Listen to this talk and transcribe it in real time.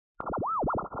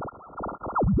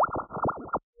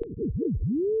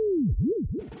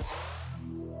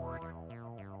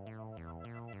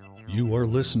You are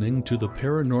listening to the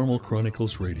Paranormal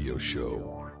Chronicles radio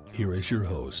show. Here is your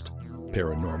host,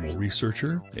 paranormal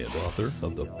researcher and author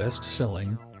of the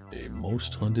best-selling A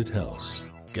Most Haunted House,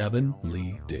 Gavin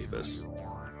Lee Davis.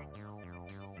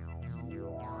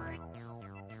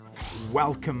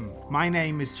 Welcome. My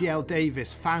name is G.L.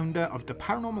 Davis, founder of the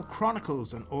Paranormal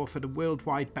Chronicles and author of the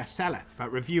worldwide bestseller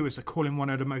that reviewers are calling one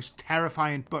of the most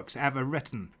terrifying books ever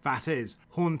written. That is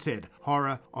Haunted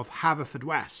Horror of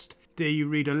Haverfordwest. Dare you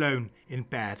read alone in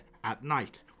bed at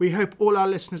night? We hope all our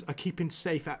listeners are keeping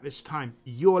safe at this time.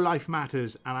 Your life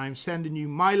matters, and I'm sending you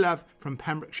my love from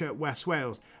Pembrokeshire, West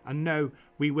Wales, and know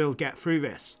we will get through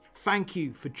this. Thank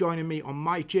you for joining me on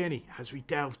my journey as we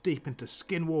delve deep into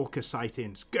Skinwalker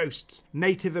sightings, ghosts,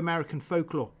 Native American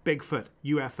folklore, Bigfoot,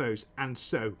 UFOs, and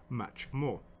so much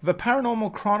more. The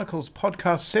Paranormal Chronicles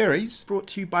podcast series brought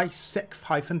to you by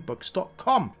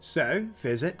sick-books.com. So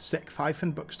visit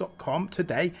sick-books.com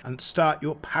today and start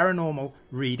your paranormal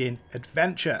reading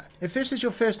adventure. If this is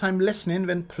your first time listening,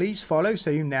 then please follow so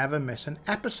you never miss an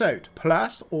episode.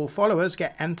 Plus, all followers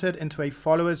get entered into a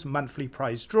followers monthly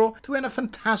prize draw to win a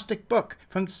fantastic book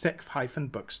from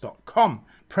sick-books.com.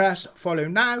 Press follow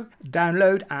now,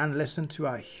 download and listen to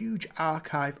our huge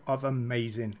archive of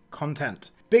amazing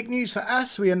content. Big news for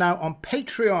us, we are now on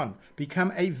Patreon.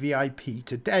 Become a VIP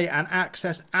today and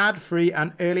access ad-free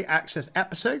and early access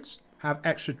episodes, have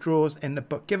extra draws in the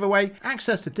book giveaway,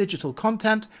 access to digital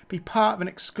content, be part of an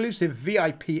exclusive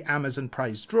VIP Amazon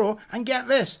prize draw, and get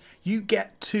this, you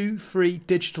get 2 free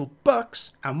digital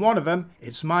books, and one of them,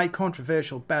 it's my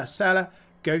controversial bestseller,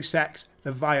 Ghost Sex,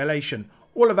 The Violation.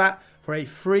 All of that for a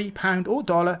 £3 or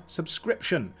 $1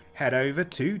 subscription. Head over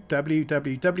to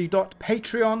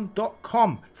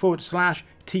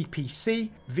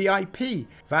www.patreon.com/TPCVIP.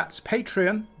 That's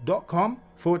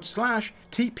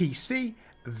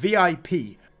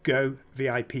patreon.com/TPCVIP. Go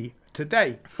VIP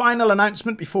today. Final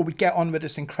announcement before we get on with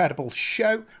this incredible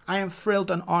show. I am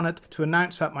thrilled and honoured to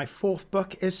announce that my 4th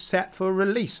book is set for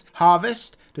release.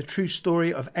 Harvest, the true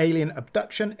story of alien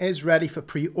abduction, is ready for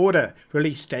pre-order.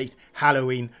 Release date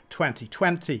Halloween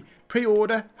 2020.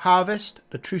 Pre-order Harvest,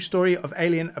 the true story of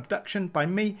alien abduction by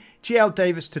me, G.L.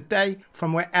 Davis, today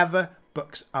from wherever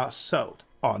books are sold.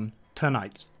 On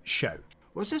tonight's show.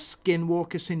 Was a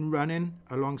Skinwalker seen running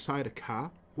alongside a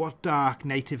car? What dark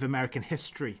Native American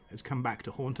history has come back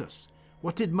to haunt us?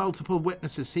 What did multiple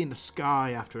witnesses see in the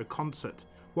sky after a concert?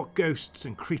 What ghosts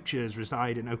and creatures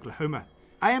reside in Oklahoma?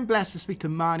 I am blessed to speak to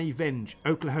Marnie Vinge,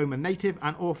 Oklahoma native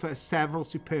and author of several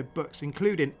superb books,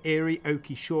 including Eerie,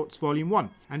 Okie Shorts Volume 1,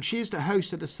 and she is the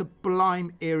host of the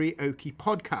sublime Eerie, Okie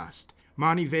podcast.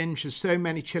 Marnie Vinge has so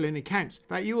many chilling accounts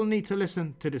that you will need to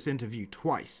listen to this interview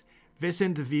twice. This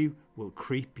interview will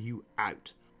creep you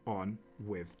out. On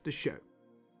with the show.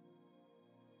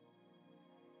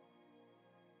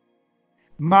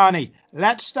 Marnie,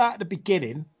 let's start at the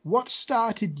beginning. What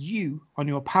started you on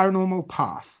your paranormal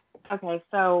path? Okay,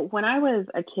 so when I was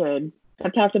a kid,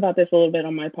 I've talked about this a little bit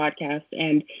on my podcast,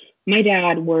 and my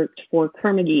dad worked for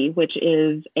Carnegie, which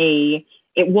was a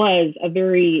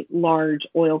very large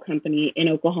oil company in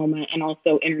Oklahoma and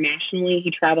also internationally.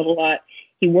 He traveled a lot.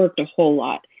 He worked a whole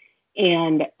lot.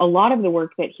 And a lot of the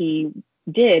work that he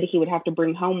did, he would have to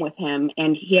bring home with him.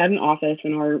 And he had an office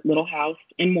in our little house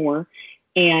in Moore,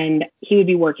 and he would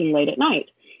be working late at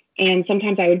night. And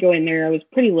sometimes I would go in there. I was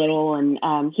pretty little, and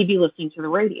he'd be listening to the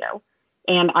radio.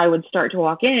 And I would start to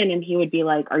walk in, and he would be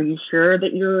like, "Are you sure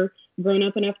that you're grown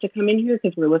up enough to come in here?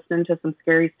 Because we're listening to some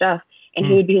scary stuff." And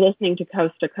he would be listening to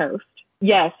Coast to Coast.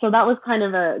 Yes, so that was kind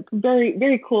of a very,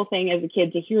 very cool thing as a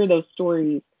kid to hear those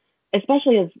stories,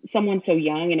 especially as someone so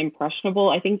young and impressionable.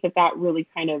 I think that really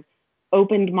kind of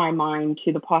opened my mind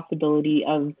to the possibility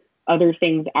of other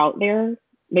things out there.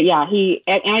 But yeah,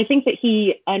 and I think that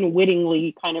he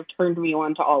unwittingly kind of turned me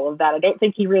on to all of that. I don't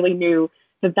think he really knew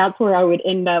that that's where I would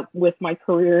end up with my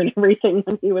career and everything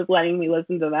when he was letting me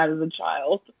listen to that as a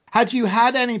child. Had you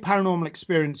had any paranormal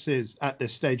experiences at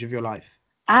this stage of your life?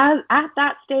 At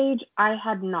that stage, I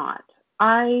had not.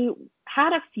 I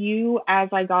had a few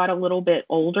as I got a little bit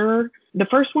older. The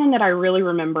first one that I really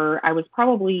remember, I was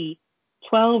probably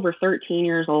 12 or 13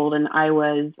 years old, and I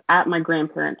was at my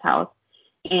grandparents' house.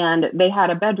 And they had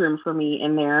a bedroom for me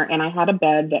in there, and I had a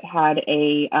bed that had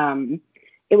it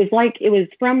was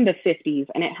from the 50s,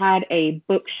 and it had a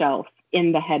bookshelf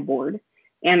in the headboard.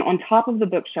 And on top of the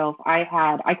bookshelf,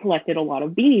 I collected a lot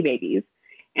of Beanie Babies.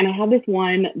 And I had this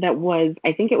one that was,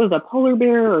 I think it was a polar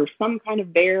bear or some kind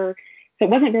of bear. So it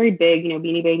wasn't very big.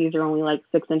 Beanie Babies are only like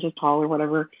 6 inches tall or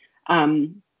whatever.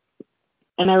 And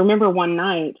I remember one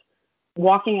night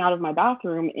walking out of my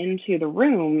bathroom into the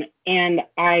room, and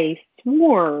I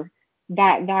swore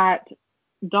that that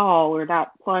doll or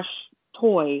that plush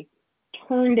toy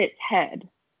turned its head.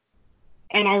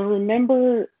 And I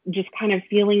remember just kind of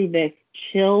feeling this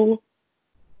chill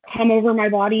come over my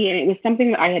body, and it was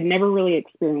something that I had never really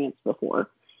experienced before.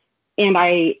 And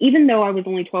even though I was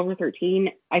only 12 or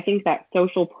 13, I think that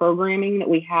social programming that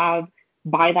we have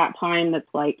by that time, that's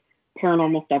like,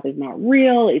 paranormal stuff is not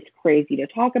real, it's crazy to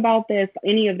talk about this,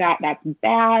 any of that, that's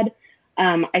bad.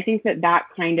 I think that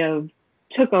kind of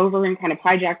took over and kind of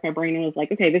hijacked my brain and was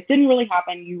like, okay, this didn't really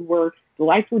happen. The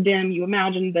lights were dim. You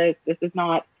imagined this. This is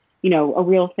not, a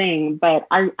real thing. But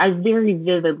I very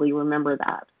vividly remember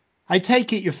that. I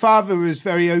take it your father was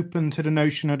very open to the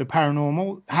notion of the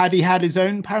paranormal. Had he had his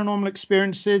own paranormal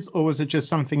experiences, or was it just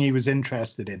something he was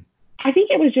interested in? I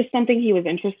think it was just something he was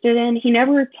interested in. He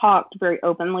never talked very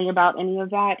openly about any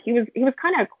of that. He was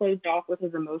kind of closed off with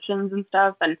his emotions and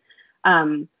stuff. And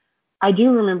I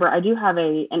do have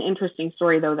an interesting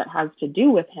story, though, that has to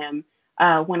do with him.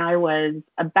 When I was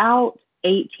about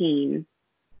 18,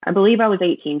 I believe I was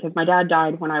 18 because my dad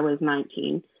died when I was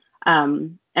 19,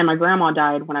 and my grandma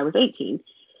died when I was 18.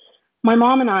 My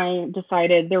mom and I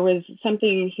decided there was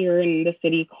something here in the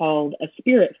city called a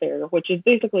spirit fair, which is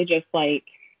basically just like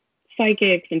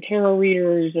psychics and tarot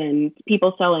readers and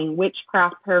people selling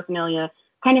witchcraft paraphernalia,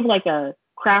 kind of like a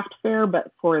craft fair,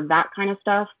 but for that kind of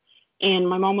stuff. And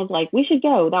my mom was like, we should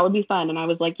go. That would be fun. And I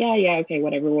was like, yeah, okay,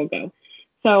 whatever, we'll go.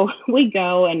 So we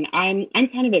go, and I'm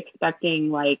kind of expecting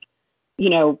like,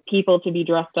 people to be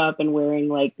dressed up and wearing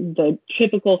like the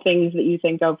typical things that you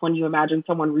think of when you imagine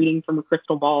someone reading from a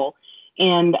crystal ball.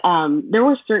 And there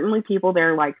were certainly people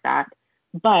there like that.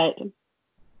 But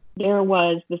there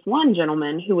was this one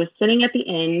gentleman who was sitting at the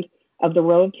end of the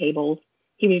row of tables.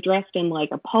 He was dressed in like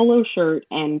a polo shirt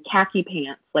and khaki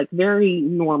pants, like very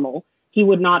normal. He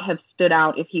would not have stood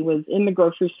out if he was in the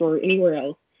grocery store or anywhere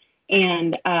else.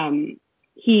 And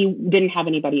he didn't have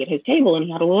anybody at his table, and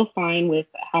he had a little sign with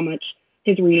how much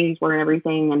his readings were and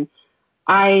everything. And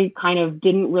I kind of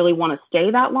didn't really want to stay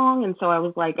that long. And so I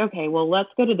was like, okay, well, let's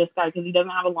go to this guy because he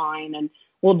doesn't have a line, and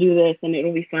we'll do this and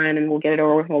it'll be fun and we'll get it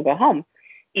over with and we'll go home.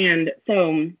 And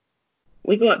so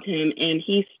we go up to him, and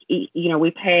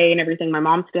we pay and everything. My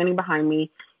mom's standing behind me,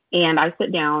 and I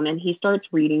sit down, and he starts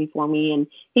reading for me, and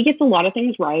he gets a lot of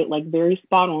things right, like very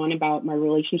spot on about my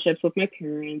relationships with my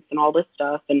parents and all this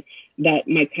stuff, and that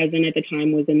my cousin at the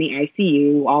time was in the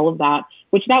ICU, all of that,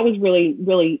 which that was really,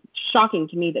 really shocking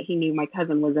to me that he knew my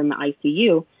cousin was in the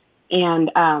ICU.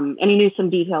 And he knew some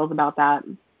details about that,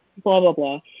 blah, blah,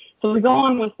 blah. So we go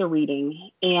on with the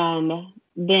reading, and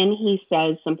then he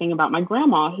says something about my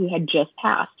grandma who had just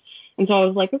passed. And so I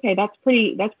was like, okay, that's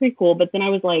pretty cool. But then I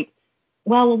was like,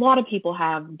 well, a lot of people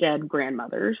have dead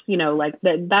grandmothers, like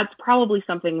that's probably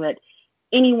something that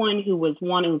anyone who was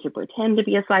wanting to pretend to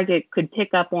be a psychic could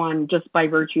pick up on just by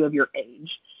virtue of your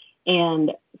age.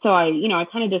 And so I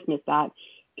kind of dismissed that.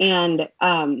 And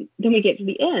then we get to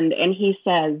the end, and he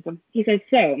says,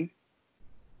 so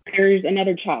there's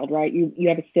another child, right? You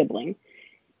have a sibling.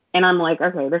 And I'm like,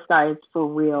 okay, this guy is for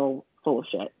real full of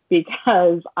shit,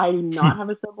 because I do not have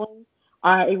a sibling.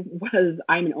 I'm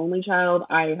an only child.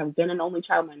 I have been an only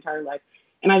child my entire life.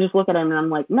 And I just look at him and I'm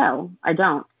like, no, I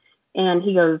don't. And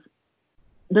he goes,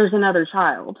 there's another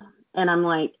child. And I'm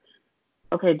like,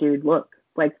 okay, dude, look,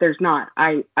 like there's not.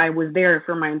 I was there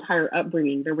for my entire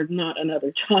upbringing. There was not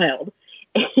another child.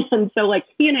 And so like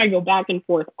he and I go back and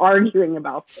forth arguing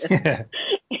about this.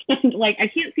 And like I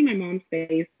can't see my mom's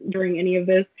face during any of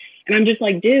this. And I'm just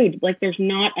like, dude, like there's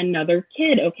not another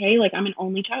kid, okay? Like I'm an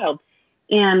only child.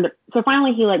 And so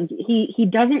finally he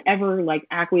doesn't ever like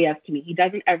acquiesce to me. He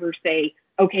doesn't ever say,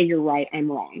 okay, you're right,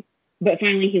 I'm wrong. But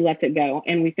finally he lets it go,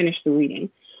 and we finished the reading.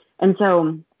 And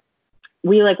so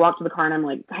we like walked to the car, and I'm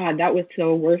like, God, that was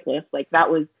so worthless. Like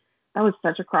that was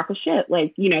such a crock of shit.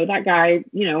 Like, that guy,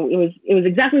 it was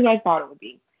exactly what I thought it would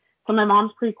be. So my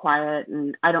mom's pretty quiet,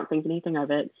 and I don't think anything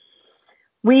of it.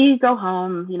 We go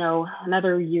home,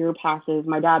 another year passes.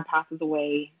 My dad passes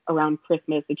away around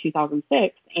Christmas of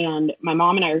 2006. And my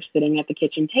mom and I are sitting at the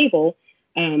kitchen table,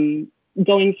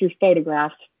 going through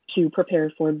photographs to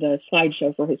prepare for the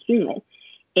slideshow for his funeral.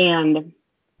 And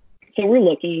so we're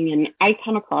looking, and I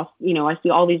come across, I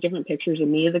see all these different pictures of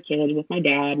me as a kid with my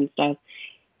dad and stuff.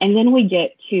 And then we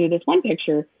get to this one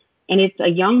picture, and it's a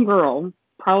young girl,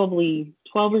 probably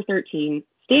 12 or 13,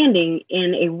 standing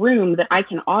in a room that I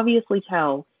can obviously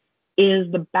tell is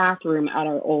the bathroom at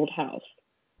our old house.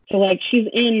 So like she's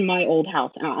in my old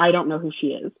house, and I don't know who she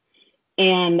is.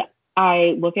 And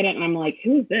I look at it, and I'm like,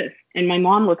 who is this? And my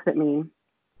mom looks at me,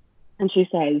 and she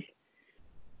says,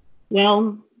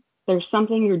 well, there's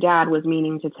something your dad was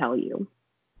meaning to tell you.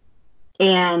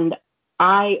 And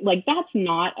that's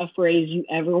not a phrase you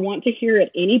ever want to hear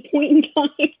at any point in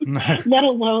time, let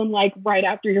alone like right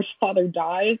after your father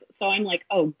dies. So I'm like,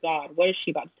 oh God, what is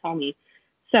she about to tell me?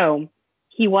 So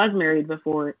he was married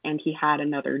before and he had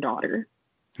another daughter.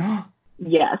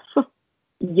 Yes.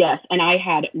 Yes. And I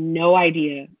had no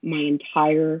idea my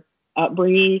entire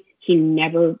upbringing. He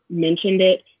never mentioned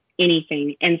it,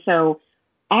 anything. And so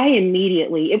I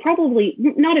immediately,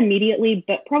 not immediately,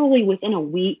 but probably within a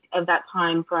week of that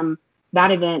time from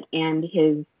that event and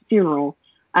his funeral,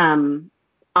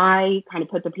 I kind of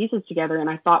put the pieces together and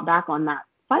I thought back on that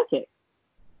psychic.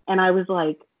 And I was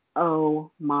like,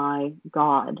 oh my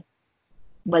God,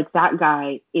 like that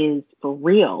guy is for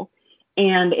real.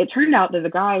 And it turned out that the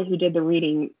guy who did the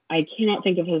reading, I cannot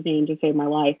think of his name to save my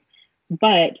life,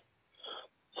 but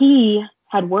he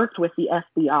had worked with the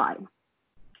FBI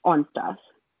on stuff.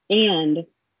 And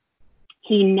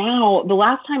the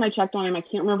last time I checked on him, I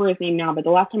can't remember his name now, but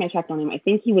the last time I checked on him, I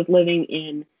think he was living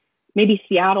in maybe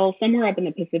Seattle, somewhere up in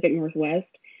the Pacific Northwest.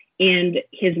 And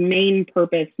his main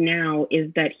purpose now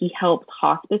is that he helps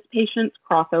hospice patients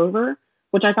cross over,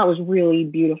 which I thought was really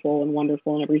beautiful and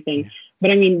wonderful and everything.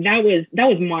 But I mean, that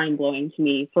was mind blowing to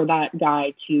me for that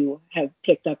guy to have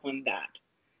picked up on that,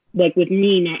 like with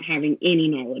me not having any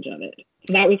knowledge of it.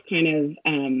 So that was kind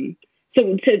of,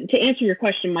 so to answer your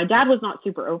question, my dad was not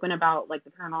super open about like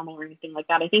the paranormal or anything like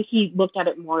that. I think he looked at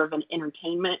it more of an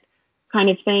entertainment kind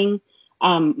of thing.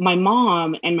 My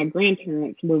mom and my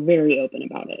grandparents were very open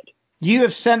about it. You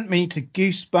have sent me to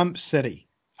Goosebump City.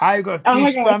 I got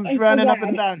goosebumps running up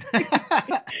and down.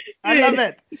 I love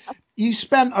it. You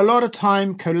spent a lot of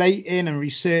time collating and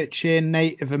researching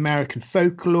Native American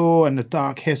folklore and the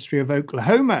dark history of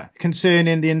Oklahoma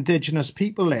concerning the indigenous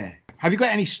people there. Have you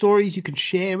got any stories you can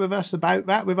share with us about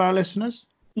that with our listeners?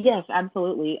 Yes,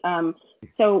 absolutely.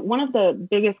 So one of the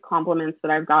biggest compliments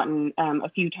that I've gotten a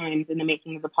few times in the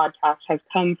making of the podcast has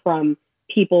come from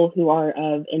people who are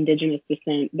of indigenous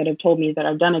descent that have told me that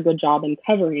I've done a good job in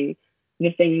covering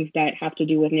the things that have to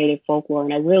do with Native folklore.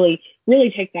 And I really,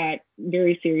 really take that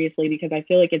very seriously because I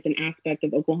feel like it's an aspect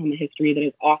of Oklahoma history that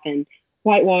is often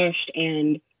whitewashed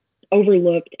and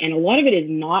overlooked. And a lot of it is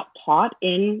not taught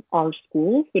in our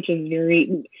schools, which is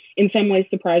very, in some ways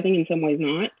surprising, in some ways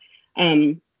not.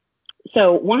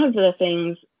 So one of the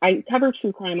things, I cover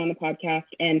true crime on the podcast,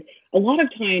 and a lot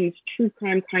of times true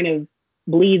crime kind of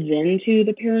bleeds into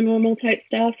the paranormal type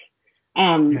stuff.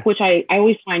 Which I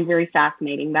always find very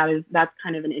fascinating. That's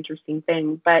kind of an interesting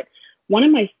thing. But one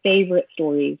of my favorite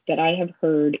stories that I have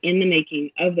heard in the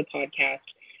making of the podcast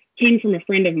came from a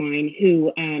friend of mine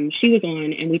who she was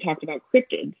on, and we talked about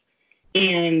cryptids.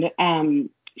 And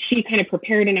she kind of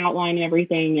prepared an outline and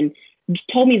everything and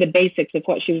told me the basics of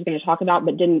what she was going to talk about,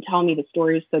 but didn't tell me the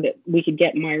stories so that we could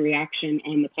get my reaction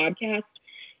on the podcast.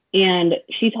 And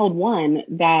she told one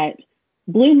that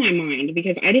blew my mind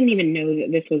because I didn't even know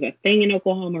that this was a thing in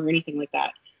Oklahoma or anything like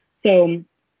that. So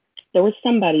there was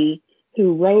somebody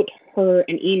who wrote her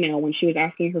an email when she was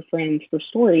asking her friends for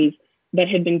stories that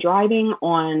had been driving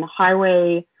on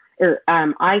highway or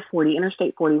I-40,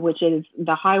 Interstate 40, which is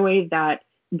the highway that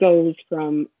goes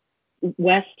from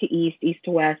west to east, east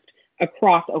to west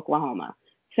across Oklahoma.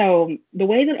 So the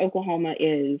way that Oklahoma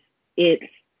is, it's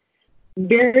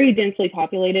very densely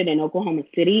populated in Oklahoma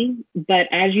City, but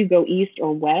as you go east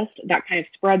or west, that kind of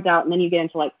spreads out, and then you get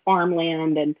into like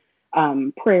farmland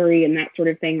and prairie and that sort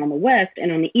of thing on the west,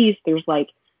 and on the east there's like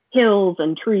hills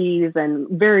and trees and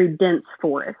very dense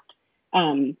forest.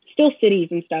 Still cities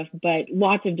and stuff, but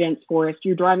lots of dense forest.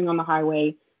 You're driving on the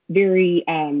highway, very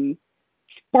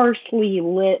sparsely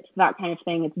lit, that kind of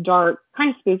thing. It's dark,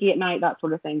 kind of spooky at night, that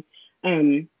sort of thing.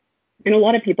 And a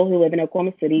lot of people who live in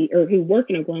Oklahoma City or who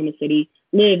work in Oklahoma City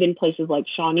live in places like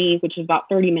Shawnee, which is about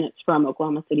 30 minutes from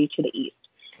Oklahoma City to the east.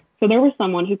 So there was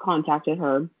someone who contacted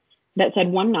her that said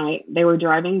one night they were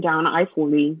driving down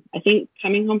I-40, I think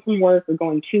coming home from work or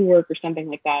going to work or something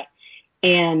like that.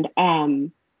 And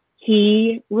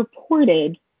he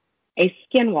reported a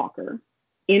Skinwalker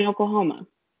in Oklahoma,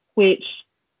 which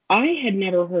I had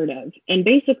never heard of. And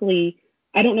basically,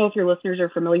 I don't know if your listeners are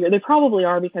familiar. They probably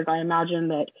are, because I imagine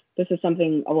that this is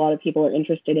something a lot of people are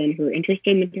interested in who are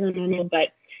interested in the paranormal. But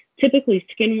typically,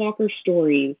 Skinwalker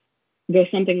stories go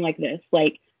something like this.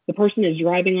 Like the person is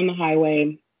driving on the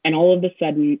highway and all of a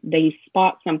sudden they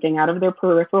spot something out of their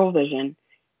peripheral vision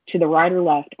to the right or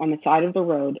left on the side of the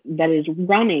road that is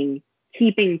running,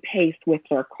 keeping pace with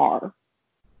their car.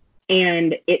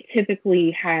 And it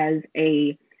typically has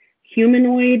a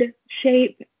humanoid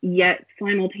shape, yet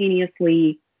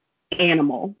simultaneously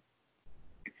animal.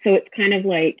 So it's kind of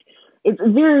like it's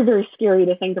very, very scary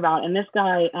to think about. And this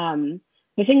guy,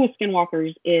 the thing with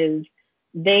skinwalkers is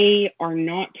they are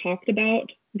not talked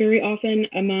about very often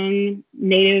among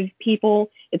Native people.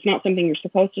 It's not something you're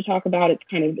supposed to talk about.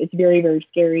 It's very, very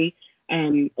scary.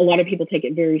 A lot of people take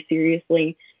it very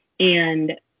seriously.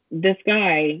 And this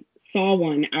guy saw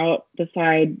one out the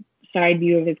side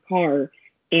view of his car,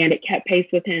 and it kept pace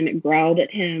with him. It growled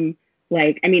at him.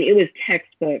 It was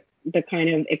textbook, the kind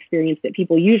of experience that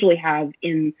people usually have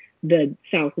in the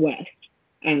Southwest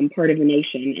part of the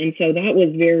nation. And so that was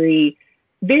very,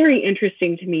 very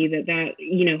interesting to me that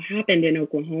happened in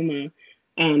Oklahoma.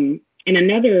 And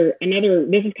another,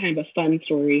 this is kind of a fun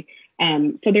story.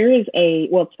 So there is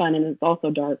it's fun and it's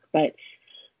also dark, but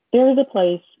there is a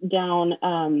place down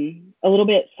a little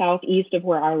bit southeast of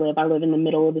where I live. I live in the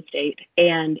middle of the state,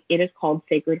 and it is called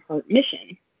Sacred Heart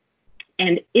Mission.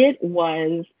 And it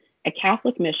was a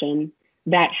Catholic mission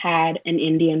that had an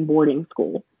Indian boarding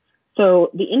school. So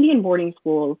the Indian boarding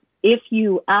schools, if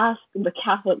you ask the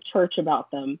Catholic Church about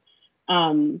them,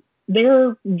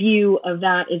 their view of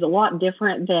that is a lot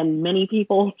different than many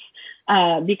people's,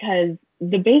 because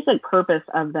the basic purpose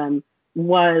of them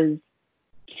was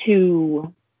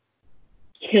to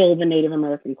kill the Native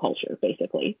American culture,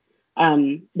 basically.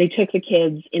 They took the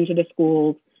kids into the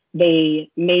schools. They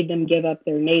made them give up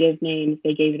their native names.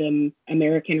 They gave them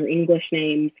American or English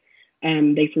names.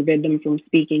 They forbid them from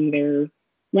speaking their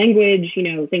language,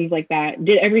 things like that.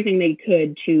 Did everything they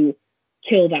could to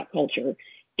kill that culture.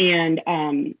 And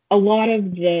a lot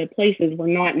of the places were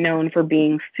not known for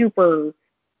being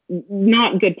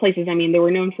not good places. I mean, they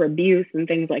were known for abuse and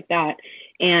things like that.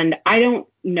 And I don't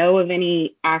know of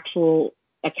any actual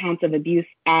accounts of abuse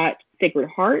at Sacred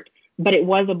Heart, but it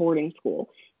was a boarding school.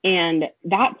 And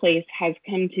that place has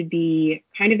come to be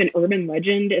kind of an urban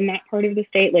legend in that part of the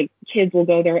state. Like, kids will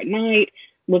go there at night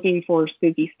looking for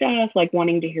spooky stuff, like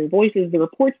wanting to hear voices. The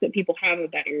reports that people have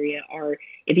of that area are,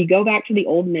 if you go back to the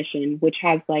old mission, which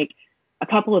has like a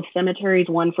couple of cemeteries,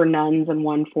 one for nuns and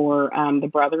one for the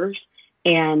brothers,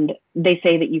 and they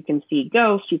say that you can see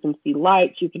ghosts, you can see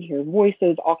lights, you can hear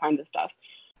voices, all kinds of stuff.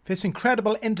 This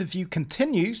incredible interview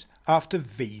continues after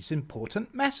these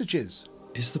important messages.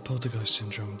 Is the poltergeist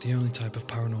syndrome the only type of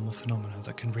paranormal phenomena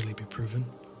that can really be proven?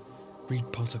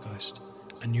 Read Poltergeist,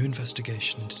 a new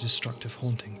investigation into destructive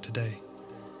haunting today.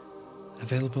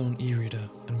 Available on e-reader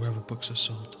and wherever books are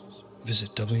sold.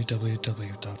 Visit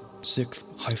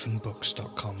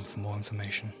www.sixth-books.com for more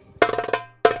information.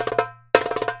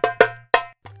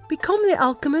 Become the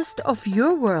alchemist of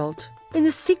your world. In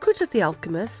The Secret of the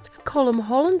Alchemist, Colm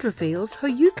Holland reveals how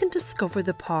you can discover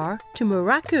the power to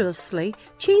miraculously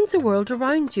change the world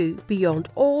around you beyond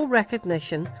all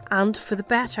recognition and for the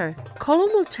better.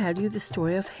 Colm will tell you the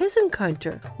story of his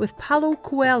encounter with Paulo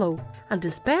Coelho and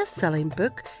his best-selling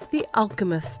book, The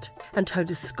Alchemist, and how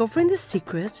discovering the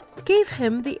secret gave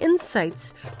him the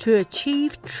insights to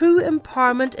achieve true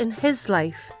empowerment in his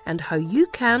life, and how you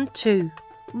can too.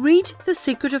 Read The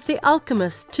Secret of the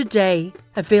Alchemist today,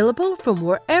 available from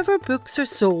wherever books are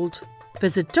sold.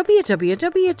 Visit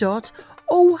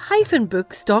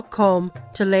www.o-books.com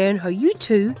to learn how you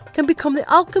too can become the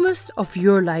alchemist of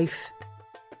your life.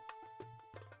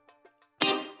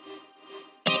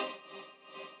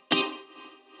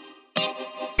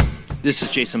 This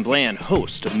is Jason Bland,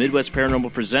 host of Midwest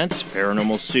Paranormal Presents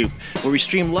Paranormal Soup, where we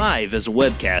stream live as a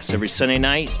webcast every Sunday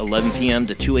night, 11 p.m.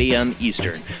 to 2 a.m.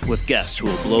 Eastern, with guests who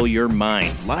will blow your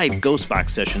mind. Live ghost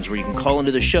box sessions where you can call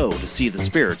into the show to see if the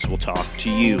spirits will talk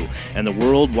to you, and the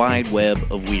World Wide Web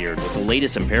of Weird with the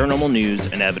latest in paranormal news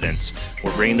and evidence.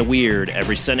 We're bringing the weird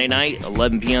every Sunday night,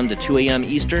 11 p.m. to 2 a.m.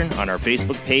 Eastern on our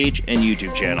Facebook page and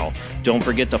YouTube channel. Don't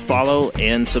forget to follow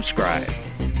and subscribe.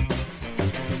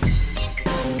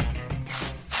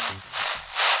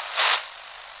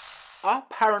 Are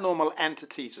paranormal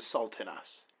entities assaulting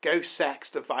us? Ghost Sex: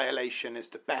 The Violation is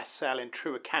the best-selling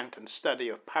true account and study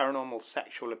of paranormal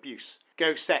sexual abuse.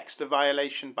 Ghost Sex: The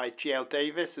Violation by G.L.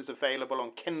 Davis is available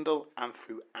on Kindle and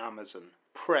through Amazon.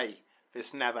 Pray this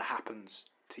never happens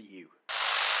to you.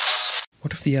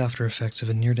 What if the after effects of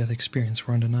a near-death experience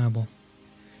were undeniable?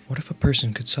 What if a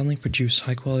person could suddenly produce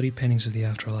high-quality paintings of the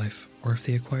afterlife, or if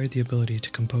they acquired the ability to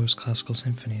compose classical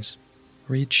symphonies?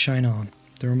 Read Shine On,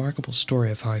 the remarkable story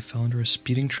of how I fell under a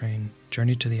speeding train,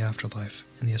 journeyed to the afterlife,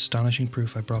 and the astonishing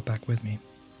proof I brought back with me.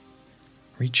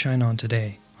 Read Shine On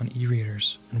today on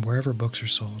e-readers and wherever books are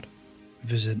sold.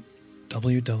 Visit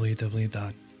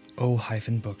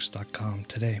www.o-books.com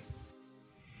today.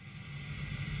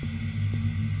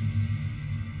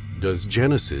 Does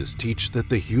Genesis teach that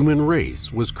the human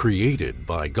race was created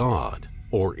by God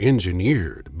or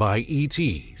engineered by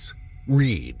ETs?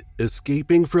 Read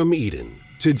Escaping from Eden,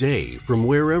 today from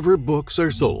wherever books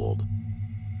are sold.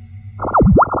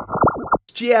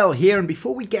 GL here, and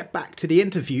before we get back to the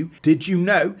interview, did you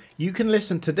know you can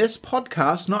listen to this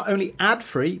podcast not only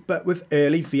ad-free but with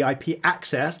early VIP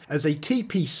access as a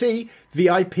TPC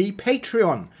VIP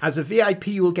Patreon. As a VIP,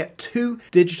 you will get 2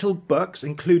 digital books,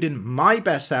 including my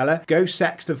bestseller, Go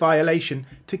Sex to Violation,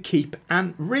 to keep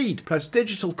and read, plus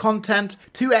digital content,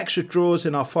 2 extra draws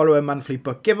in our follower monthly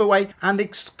book giveaway, and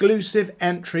exclusive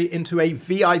entry into a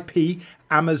VIP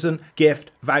Amazon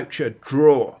gift voucher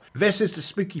draw. This is the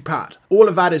spooky part. All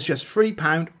of that is just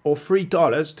 £3 or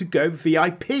 $3 to go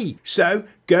VIP. So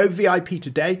go VIP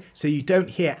today so you don't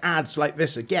hear ads like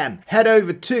this again. Head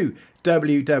over to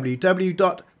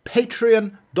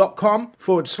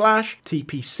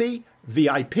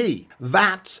www.patreon.com/TPCVIP.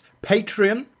 That's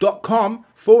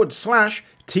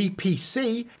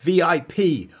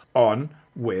patreon.com/TPCVIP. On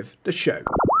with the show.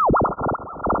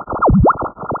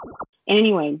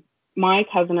 Anyway, my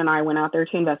cousin and I went out there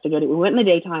to investigate it. We went in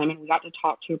the daytime and we got to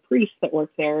talk to a priest that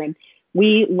worked there, and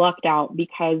we lucked out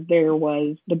because there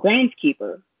was the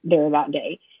groundskeeper there that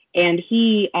day, and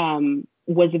he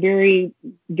was very,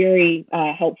 very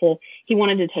helpful. He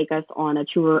wanted to take us on a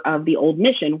tour of the old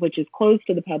mission, which is closed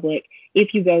to the public.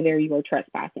 If you go there, you are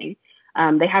trespassing.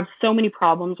 They have so many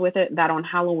problems with it that on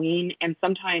Halloween and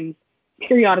sometimes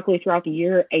periodically throughout the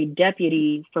year, a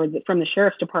deputy from the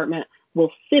sheriff's department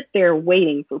will sit there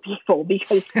waiting for people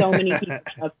because so many people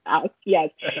trespass. Yes,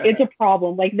 it's a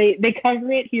problem. Like they cover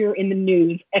it here in the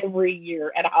news every year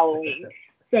at Halloween.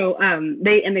 So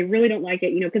they really don't like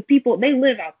it, because people, they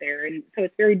live out there, and so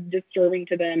it's very disturbing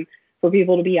to them for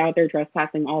people to be out there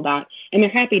trespassing, all that. And they're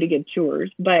happy to give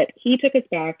tours, but he took us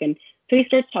back, and so he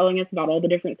starts telling us about all the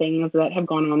different things that have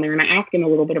gone on there. And I asked him a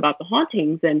little bit about the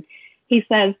hauntings, and he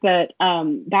says that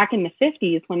back in the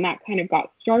 50s, when that kind of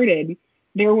got started,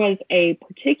 there was a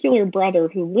particular brother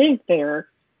who lived there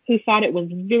who thought it was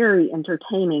very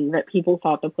entertaining that people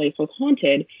thought the place was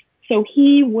haunted. So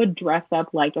he would dress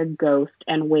up like a ghost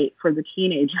and wait for the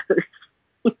teenagers,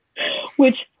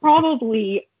 which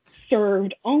probably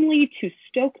served only to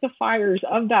stoke the fires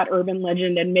of that urban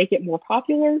legend and make it more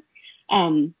popular.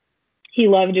 He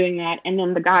loved doing that. And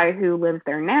then the guy who lives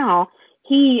there now,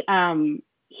 he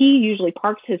usually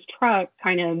parks his truck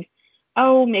kind of,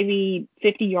 maybe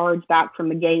 50 yards back from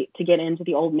the gate to get into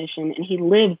the old mission. And he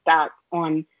lives back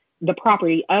on the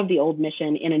property of the old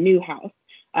mission in a new house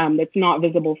that's not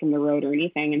visible from the road or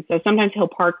anything. And so sometimes he'll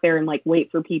park there and wait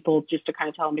for people just to kind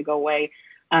of tell him to go away.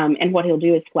 And what he'll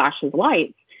do is flash his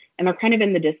lights, and they're kind of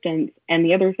in the distance. And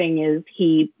the other thing is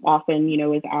he often,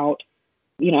 is out,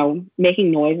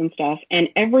 making noise and stuff. And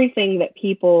everything that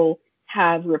people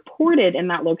have reported in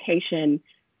that location,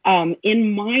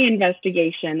 in my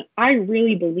investigation, I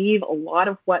really believe a lot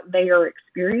of what they are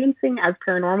experiencing as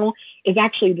paranormal is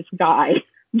actually this guy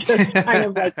just kind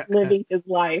of living his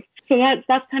life. So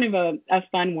that's kind of a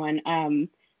fun one.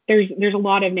 There's a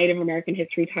lot of Native American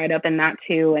history tied up in that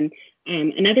too. And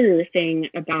another thing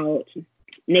about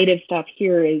Native stuff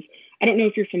here is, I don't know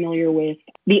if you're familiar with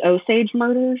the Osage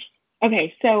murders.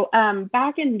 Okay, so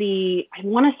back in I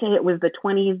want to say it was the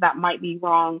 20s, that might be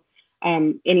wrong.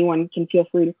 Anyone can feel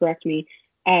free to correct me.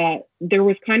 There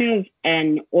was kind of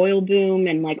an oil boom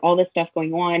and all this stuff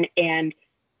going on. And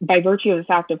by virtue of the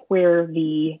fact of where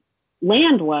the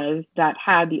land was that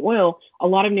had the oil, a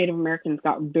lot of Native Americans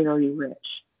got very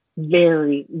rich,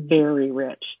 very, very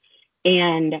rich.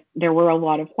 And there were a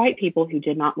lot of white people who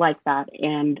did not like that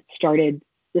and started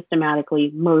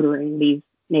systematically murdering these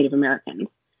Native Americans.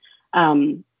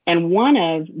 And one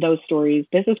of those stories,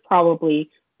 this is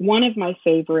probably one of my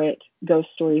favorite ghost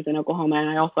stories in Oklahoma, and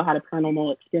I also had a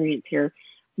paranormal experience here.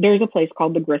 There's a place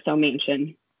called the Grisso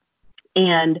Mansion.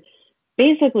 And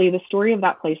basically the story of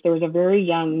that place, there was a very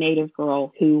young Native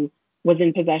girl who was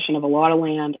in possession of a lot of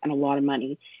land and a lot of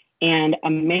money. And a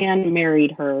man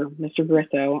married her, Mr.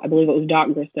 Grisso, I believe it was Doc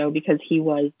Grisso, because he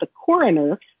was the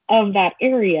coroner of that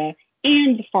area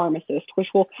and the pharmacist,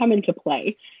 which will come into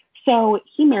play. So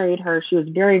he married her. She was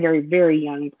very, very, very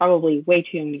young, probably way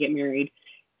too young to get married.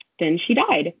 Then she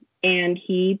died, and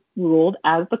he ruled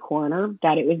as the coroner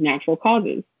that it was natural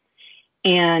causes.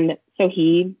 And so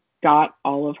he got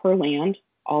all of her land,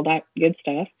 all that good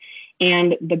stuff.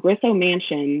 And the Grisso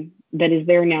Mansion that is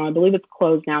there now, I believe it's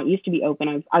closed now. It used to be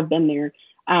open. I've been there.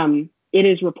 It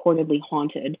is reportedly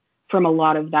haunted from a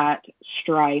lot of that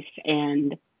strife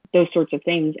and those sorts of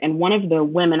things. And one of the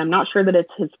women, I'm not sure that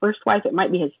it's his first wife, it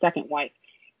might be his second wife,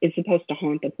 is supposed to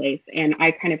haunt the place. And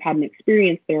I kind of had an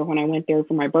experience there when I went there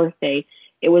for my birthday.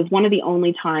 It was one of the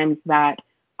only times that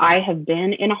I have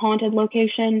been in a haunted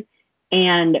location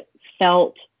and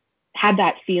had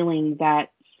that feeling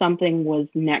that something was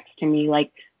next to me.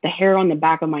 Like the hair on the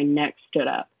back of my neck stood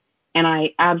up. And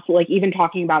I absolutely, like, even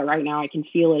talking about it right now, I can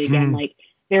feel it again. Like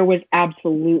there was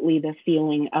absolutely the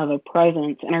feeling of a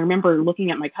presence. And I remember looking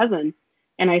at my cousin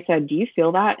and I said, "Do you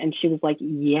feel that?" And she was like,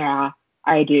 "Yeah,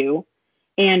 I do."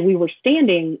 And we were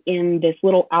standing in this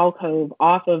little alcove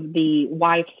off of the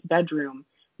wife's bedroom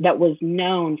that was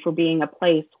known for being a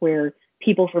place where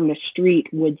people from the street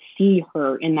would see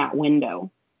her in that window.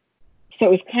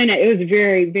 So it was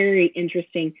very, very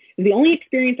interesting. It was the only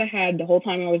experience I had the whole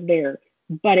time I was there,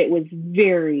 but it was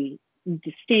very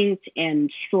distinct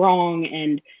and strong.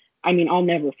 And I mean, I'll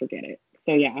never forget it.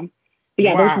 So yeah. But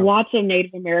yeah, There's lots of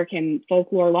Native American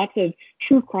folklore, lots of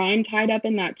true crime tied up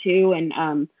in that too.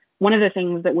 And one of the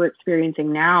things that we're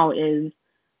experiencing now is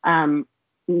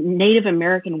Native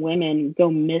American women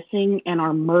go missing and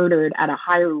are murdered at a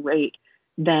higher rate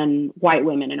than white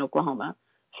women in Oklahoma.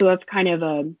 So that's kind of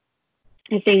a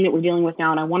thing that we're dealing with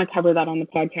now. And I want to cover that on the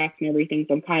podcast and everything.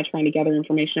 So I'm kind of trying to gather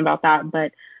information about that.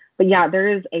 But yeah, there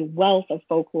is a wealth of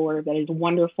folklore that is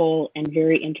wonderful and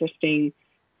very interesting.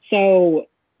 So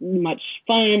much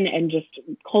fun and just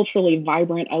culturally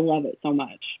vibrant. I love it so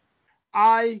much.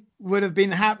 I would have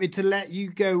been happy to let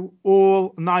you go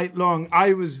all night long.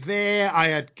 I was there. I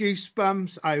had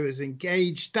goosebumps. I was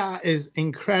engaged. That is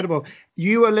incredible.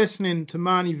 You are listening to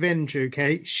Marnie Vinge,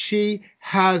 okay? She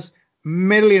has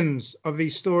millions of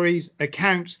these stories,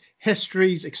 accounts,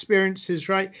 histories, experiences,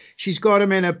 right? She's got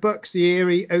them in her books, the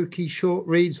Eerie, Okie Short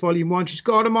Reads, Volume 1. She's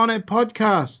got them on her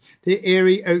podcast, the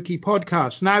Eerie, Okie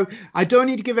podcast. Now, I don't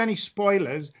need to give any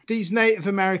spoilers. These Native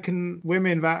American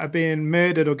women that are being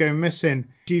murdered or going missing,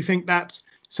 do you think that's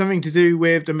something to do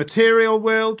with the material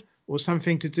world or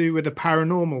something to do with the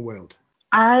paranormal world?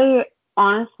 I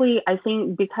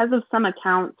think because of some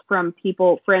accounts from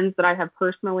friends that I have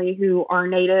personally who are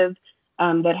Native,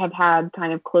 that have had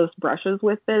kind of close brushes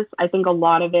with this, I think a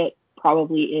lot of it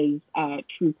probably is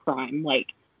true crime, like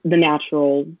the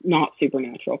natural, not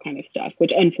supernatural kind of stuff,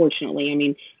 which unfortunately, I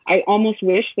mean, I almost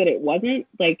wish that it wasn't,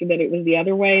 like that it was the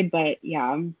other way, but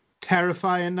yeah.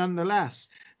 Terrifying nonetheless.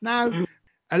 Now,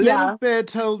 a little bird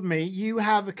told me you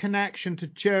have a connection to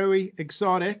Joey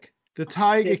Exotic, the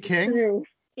Tiger King. True.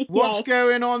 What's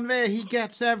going on there? He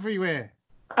gets everywhere.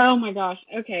 Oh my gosh.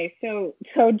 Okay. So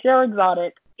Joe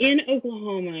Exotic in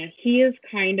Oklahoma, he is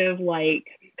kind of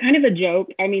a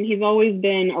joke. I mean, he's always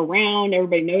been around.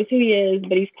 Everybody knows who he is,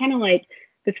 but he's kind of like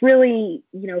this really,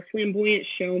 flamboyant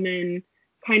showman,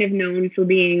 kind of known for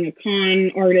being a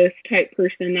con artist type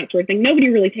person, that sort of thing. Nobody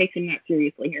really takes him that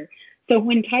seriously here. So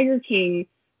when Tiger King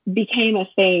became a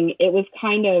thing, it was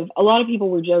kind of, a lot of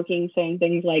people were joking, saying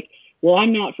things like, "Well,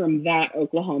 I'm not from that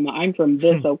Oklahoma. I'm from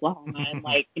this Oklahoma," and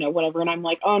whatever. And I'm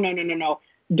like, "Oh, no.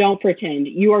 Don't pretend.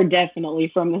 You are definitely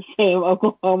from the same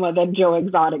Oklahoma that Joe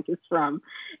Exotic is from."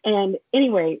 And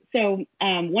anyway, so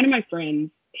one of my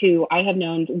friends who I have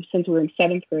known since we were in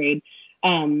 7th grade,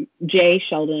 Jay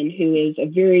Sheldon, who is a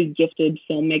very gifted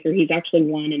filmmaker. He's actually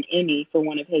won an Emmy for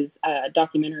one of his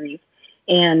documentaries.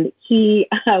 And he,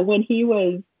 when he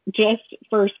was just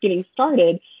first getting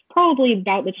started, probably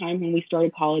about the time when we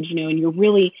started college, and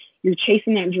you're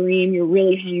chasing that dream, you're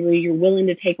really hungry, you're willing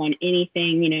to take on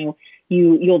anything,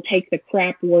 you'll take the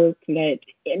crap work that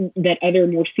other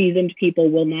more seasoned people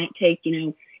will not take,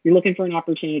 you're looking for an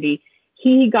opportunity.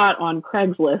 He got on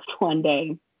Craigslist one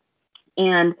day,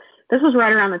 and this was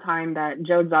right around the time that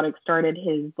Joe Exotic started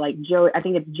his, I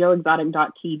think it's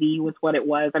joeexotic.tv was what it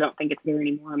was. I don't think it's there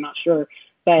anymore. I'm not sure.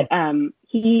 But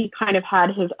he kind of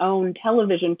had his own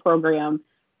television program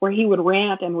where he would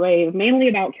rant and rave mainly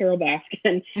about Carol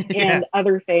Baskin and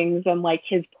other things and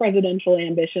his presidential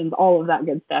ambitions, all of that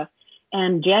good stuff.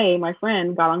 And Jay, my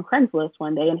friend, got on Craigslist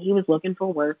one day and he was looking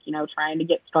for work, trying to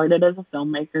get started as a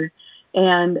filmmaker.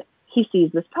 And he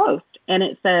sees this post and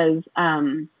it says,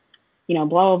 blah,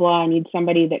 blah, blah. I need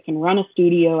somebody that can run a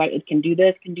studio. It can do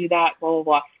this, can do that, blah, blah,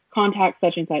 blah. Contact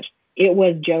such and such. It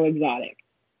was Joe Exotic.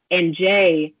 And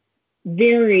Jay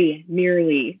very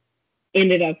nearly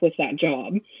ended up with that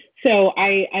job. So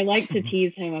I like to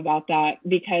tease him about that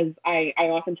because I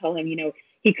often tell him,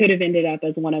 he could have ended up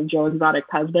as one of Joe Exotic's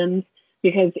husbands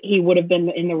because he would have been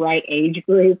in the right age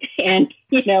group. And,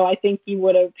 I think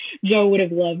Joe would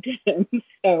have loved him.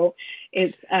 So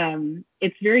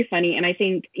it's very funny. And I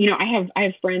think, I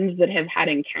have friends that have had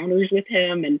encounters with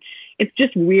him, and it's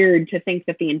just weird to think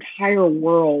that the entire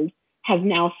world has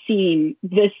now seen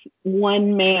this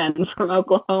one man from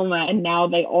Oklahoma, and now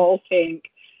they all think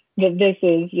that this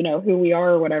is, who we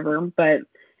are or whatever. But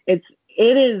it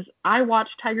is, I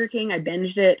watched Tiger King. I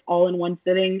binged it all in one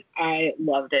sitting. I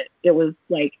loved it. It was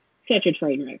such a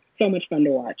train wreck. So much fun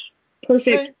to watch.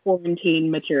 Perfect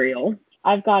quarantine material.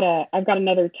 I've got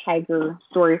another tiger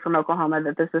story from Oklahoma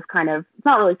that this is kind of, it's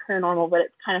not really paranormal, but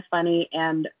it's kind of funny.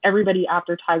 And everybody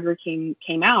after Tiger King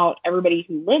came out, everybody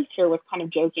who lived here was kind of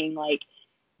joking, like,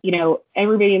 you know,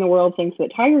 everybody in the world thinks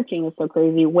that Tiger King is so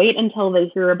crazy. Wait until they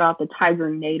hear about the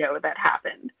tiger-nado that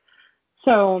happened.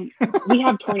 So we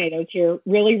have tornadoes here,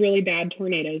 really, really bad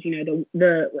tornadoes. You know,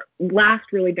 the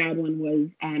last really bad one was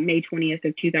May 20th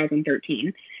of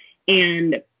 2013.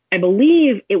 And I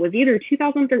believe it was either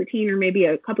 2013 or maybe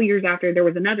a couple years after there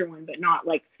was another one, but not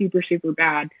like super, super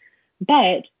bad.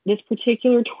 But this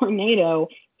particular tornado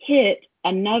hit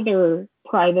another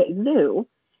private zoo.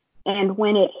 And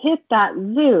when it hit that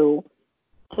zoo,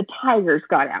 the tigers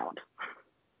got out.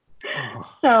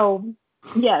 So,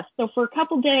 yes. So for a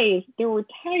couple days, there were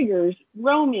tigers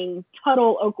roaming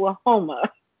Tuttle,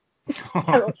 Oklahoma.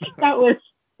 So that was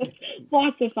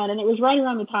lots of fun. And it was right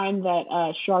around the time that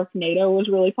Sharknado was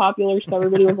really popular. So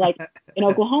everybody was like, in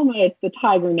Oklahoma, it's the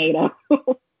Tiger-nado.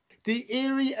 The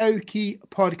Eerie Okie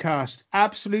podcast,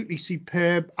 absolutely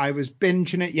superb. I was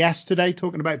binging it yesterday,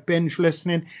 talking about binge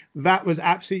listening. That was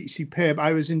absolutely superb.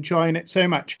 I was enjoying it so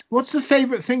much. What's the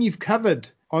favorite thing you've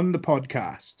covered on the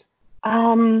podcast?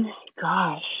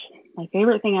 Gosh, my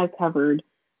favorite thing I've covered.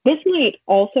 This might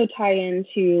also tie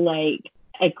into like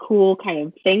a cool kind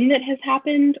of thing that has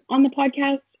happened on the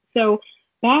podcast. So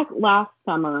back last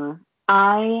summer,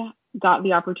 I got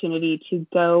the opportunity to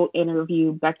go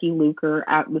interview Becky Luker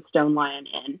at the Stone Lion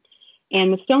Inn.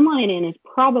 And the Stone Lion Inn is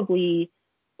probably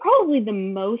the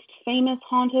most famous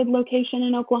haunted location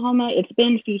in Oklahoma. It's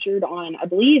been featured on, I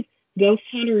believe, Ghost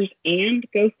Hunters and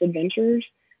Ghost Adventures.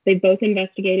 They've both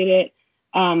investigated it.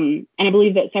 And I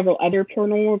believe that several other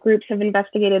paranormal groups have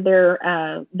investigated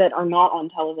there that are not on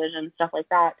television, stuff like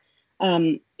that.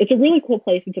 It's a really cool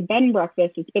place. It's a bed and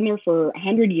breakfast. It's been there for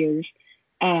 100 years.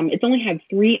 It's only had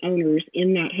 3 owners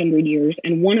in that 100 years,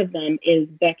 and one of them is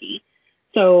Becky.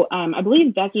 So I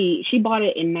believe Becky, she bought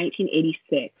it in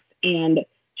 1986, and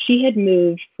she had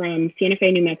moved from Santa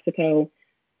Fe, New Mexico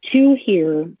to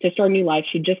here to start a new life.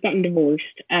 She'd just gotten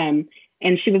divorced, and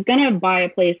she was going to buy a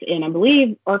place in, I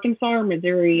believe, Arkansas or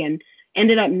Missouri, and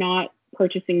ended up not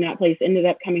purchasing that place, ended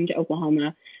up coming to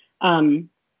Oklahoma, turned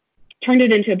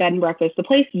it into a bed and breakfast. The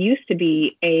place used to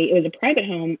be it was a private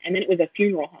home, and then it was a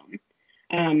funeral home.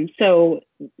 So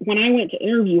when I went to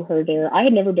interview her there, I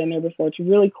had never been there before. It's a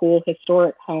really cool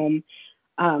historic home.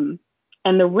 And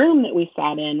the room that we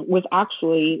sat in was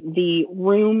actually the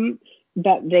room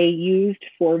that they used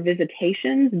for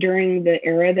visitations during the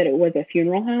era that it was a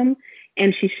funeral home.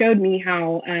 And she showed me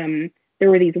how there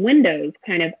were these windows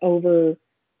kind of over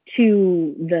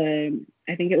to the,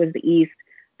 I think it was the east,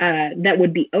 that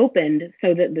would be opened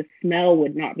so that the smell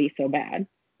would not be so bad.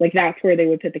 Like that's where they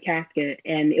would put the casket.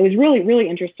 And it was really, really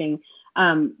interesting.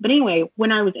 But anyway,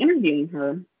 when I was interviewing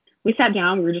her, we sat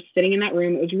down, we were just sitting in that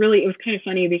room. It was kind of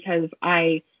funny because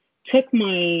I took I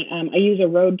use a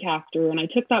roadcaster, and I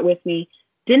took that with me.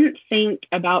 Didn't think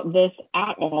about this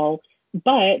at all,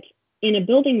 but in a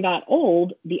building that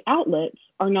old, the outlets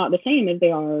are not the same as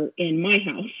they are in my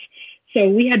house. So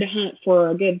we had to hunt for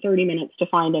a good 30 minutes to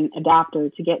find an adapter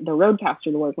to get the roadcaster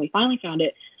to work. We finally found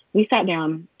it. We sat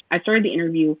down. I started the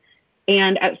interview,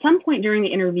 and at some point during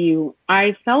the interview,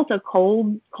 I felt a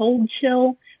cold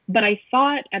chill, but I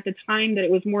thought at the time that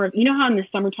it was more of, you know how in the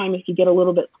summertime, if you get a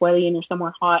little bit sweaty and you're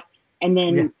somewhere hot, and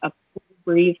then a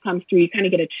breeze comes through, you kind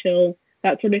of get a chill,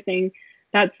 that sort of thing.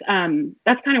 That's kind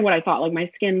of what I thought. Like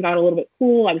my skin got a little bit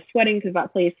cool. I was sweating because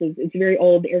that place it's very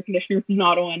old. The air conditioner is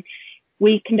not on.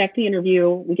 We conduct the interview.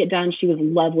 We get done. She was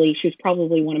lovely. She was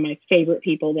probably one of my favorite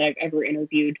people that I've ever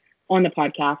interviewed on the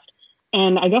podcast.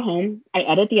 And I go home, I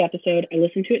edit the episode, I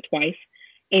listen to it twice,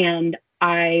 and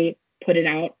I put it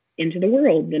out into the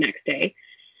world the next day.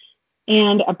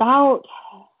 And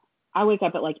I wake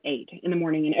up at like 8 in the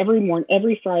morning, and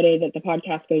every Friday that the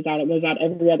podcast goes out, it goes out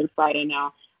every other Friday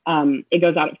now. It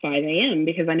goes out at 5 a.m.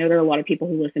 because I know there are a lot of people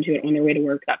who listen to it on their way to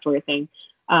work, that sort of thing.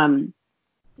 And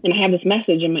I have this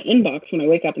message in my inbox when I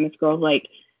wake up, and this girl's like,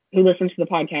 who listens to the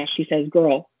podcast, she says,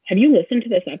 "Girl, have you listened to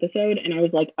this episode?" And I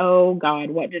was like, oh God,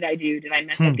 what did I do? Did I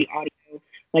mess up the audio?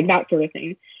 Like that sort of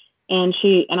thing. And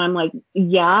I'm like,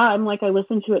 yeah, I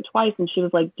listened to it twice. And she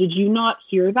was like, did you not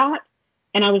hear that?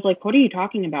 And I was like, what are you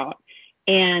talking about?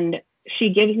 And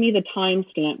she gives me the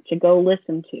timestamp to go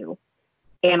listen to.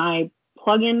 And I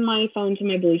plug in my phone to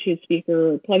my Bluetooth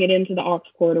speaker, or plug it into the aux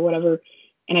cord or whatever.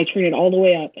 And I turn it all the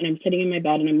way up, and I'm sitting in my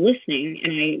bed and I'm listening,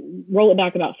 and I roll it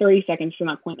back about 30 seconds from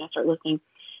that point, and I start listening.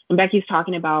 And Becky's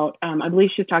talking about, I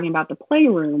believe she was talking about the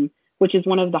playroom, which is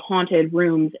one of the haunted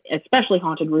rooms, especially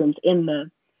haunted rooms in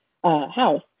the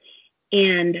house.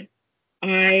 And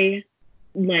I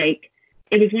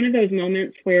it was one of those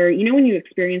moments where, you know, when you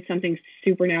experience something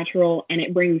supernatural and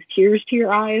it brings tears to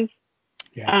your eyes.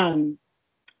 Yeah.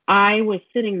 I was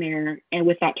sitting there and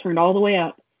with that turned all the way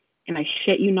up, and I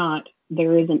shit you not,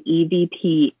 there is an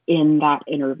EVP in that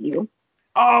interview.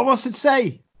 Oh, what's it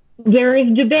say? There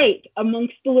is debate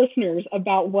amongst the listeners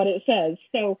about what it says.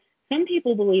 So some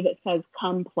people believe it says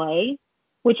come play,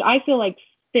 which I feel like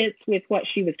fits with what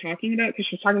she was talking about, because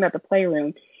she's talking about the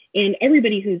playroom. And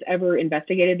everybody who's ever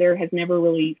investigated there has never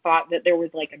really thought that there was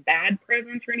like a bad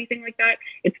presence or anything like that.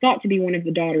 It's thought to be one of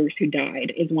the daughters who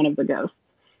died is one of the ghosts.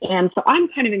 And so I'm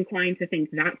kind of inclined to think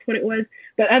that's what it was.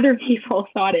 But other people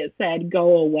thought it said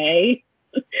go away.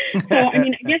 So, I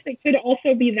mean, I guess it could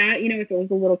also be that, you know, if it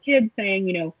was a little kid saying,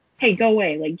 you know, hey, go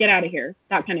away, like get out of here,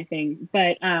 that kind of thing.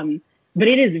 But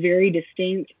it is very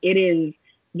distinct. It is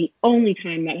the only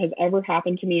time that has ever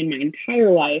happened to me in my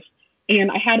entire life. And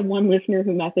I had one listener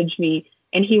who messaged me,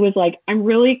 and he was like, I'm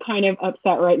really kind of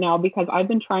upset right now because I've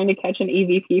been trying to catch an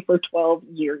EVP for 12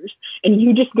 years. And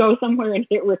you just go somewhere and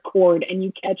hit record and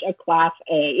you catch a Class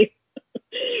A.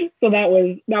 So that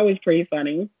was pretty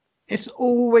funny. It's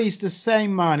always the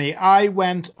same, Marnie. I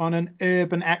went on an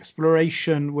urban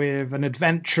exploration with an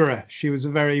adventurer. She was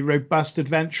a very robust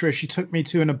adventurer. She took me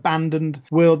to an abandoned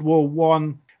World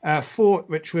War I fort,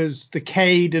 which was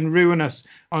decayed and ruinous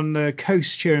on the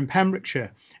coast here in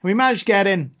Pembrokeshire. And we managed to get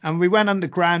in, and we went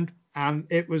underground, and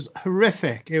it was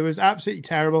horrific. It was absolutely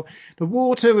terrible. The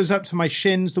water was up to my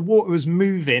shins. The water was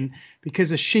moving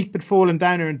because a sheep had fallen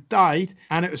down there and died,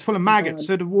 and it was full of maggots.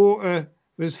 So the water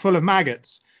was full of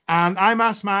maggots. And I'm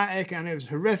asthmatic, and it was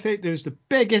horrific. There was the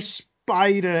biggest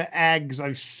spider eggs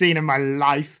I've seen in my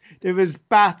life. There was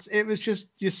bats. It was just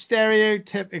your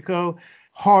stereotypical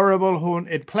horrible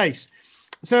haunted place.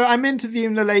 So I'm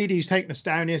interviewing the lady who's taking us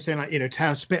down here, saying, like, you know,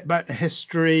 tell us a bit about the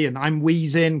history, and I'm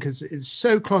wheezing because it's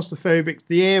so claustrophobic.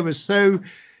 The air was so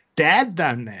dead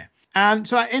down there. And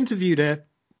so I interviewed her,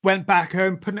 went back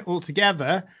home, putting it all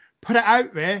together, put it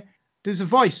out there. There's a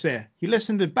voice there. You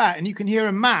listen to it back, and you can hear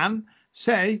a man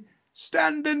say,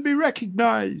 stand and be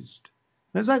recognized.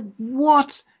 And it's like,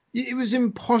 what? It was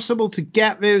impossible to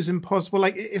get there. It was impossible.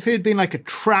 Like, if it had been like a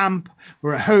tramp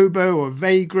or a hobo or a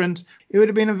vagrant, it would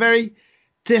have been a very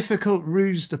difficult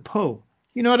ruse to pull.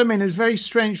 You know what I mean? It was a very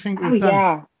strange thing to have done.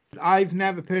 Yeah. I've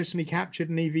never personally captured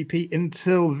an EVP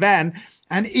until then.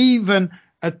 And even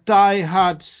a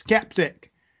die-hard skeptic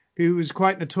who was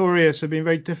quite notorious for being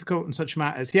very difficult in such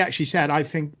matters, he actually said, I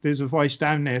think there's a voice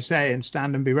down there saying,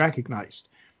 stand and be recognized.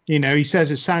 You know, he says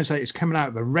it sounds like it's coming out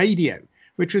of the radio,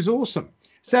 which was awesome.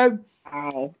 So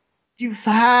Wow. You've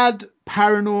had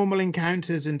paranormal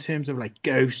encounters in terms of like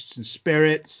ghosts and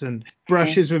spirits and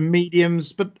brushes with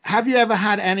mediums, but have you ever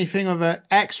had anything of an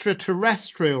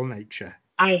extraterrestrial nature?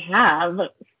 I have.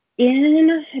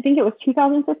 I think it was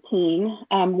 2015,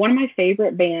 one of my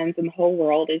favorite bands in the whole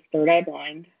world is Third Eye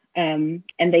Blind, and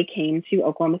they came to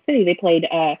Oklahoma City. They played,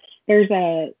 there's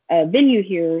a venue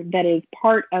here that is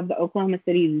part of the Oklahoma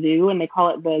City Zoo, and they call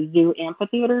it the Zoo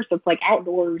Amphitheater, so it's like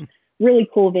outdoors, really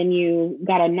cool venue,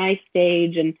 got a nice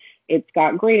stage, and it's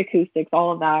got great acoustics,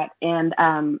 all of that, and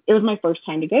it was my first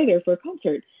time to go there for a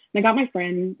concert. And I got my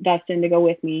friend Dustin to go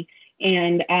with me,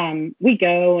 and we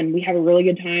go and we have a really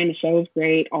good time. The show is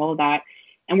great, all of that,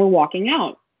 and we're walking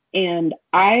out. And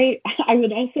I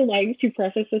would also like to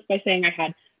preface this by saying I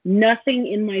had nothing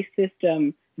in my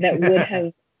system that would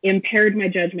have impaired my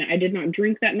judgment. I did not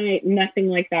drink that night, nothing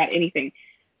like that, anything.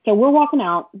 So we're walking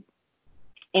out,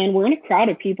 and we're in a crowd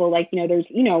of people. Like, there's,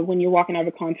 when you're walking out of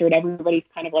a concert, everybody's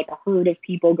kind of like a herd of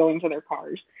people going to their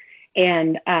cars.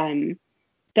 And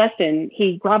Dustin,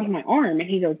 he grabs my arm and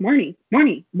he goes,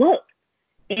 Marnie, look.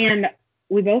 And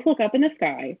we both look up in the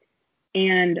sky,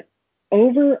 and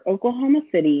over Oklahoma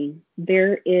City,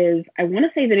 there is, I want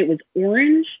to say that it was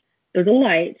orange. There's a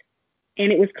light,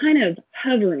 and it was kind of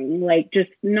hovering, like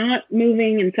just not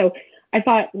moving. And so I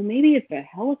thought, well, maybe it's a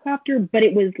helicopter, but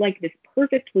it was like this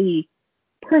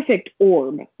perfect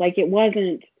orb. Like it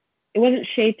wasn't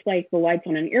shaped like the lights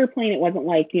on an airplane. It wasn't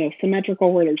like,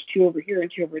 symmetrical where there's two over here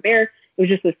and two over there. It was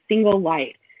just a single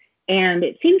light. And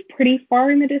it seemed pretty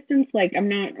far in the distance. Like I'm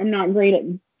not great at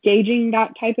gauging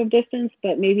that type of distance,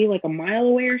 but maybe like a mile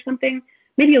away or something,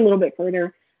 maybe a little bit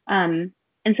further.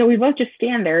 And so we both just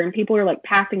stand there, and people are like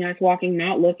passing us, walking,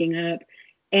 not looking up.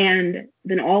 And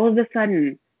then all of a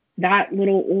sudden, that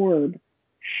little orb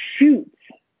shoots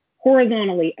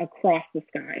horizontally across the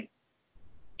sky.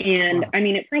 And I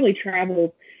mean, it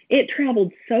traveled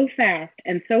so fast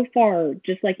and so far,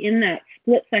 just like in that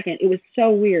split second. It was so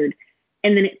weird.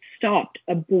 And then it stopped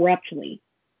abruptly,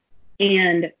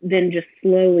 and then just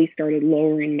slowly started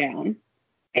lowering down,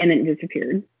 and then it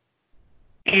disappeared.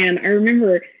 And I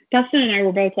remember Dustin and I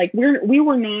were both like, we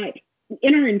were not,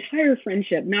 in our entire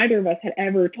friendship, neither of us had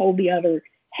ever told the other,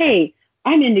 hey,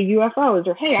 I'm into UFOs,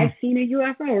 or hey, I've seen a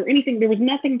UFO, or anything. There was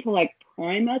nothing to like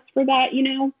prime us for that, you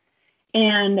know?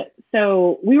 And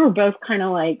so we were both kind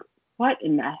of like, what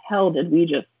in the hell did we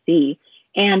just see?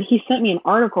 And he sent me an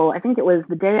article. I think it was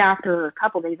the day after, or a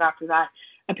couple days after that.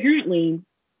 Apparently,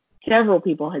 several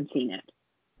people had seen it.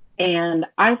 And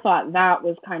I thought that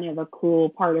was kind of a cool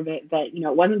part of it, that, you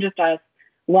know, it wasn't just us.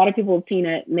 A lot of people had seen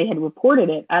it and they had reported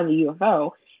it as a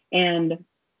UFO. And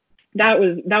that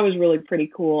was really pretty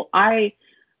cool. I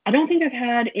don't think I've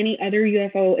had any other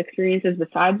UFO experiences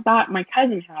besides that. My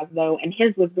cousin has, though, and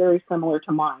his was very similar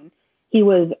to mine. He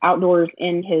was outdoors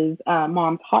in his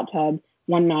mom's hot tub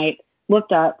one night,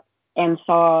 looked up and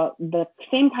saw the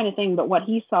same kind of thing, but what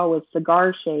he saw was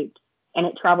cigar-shaped, and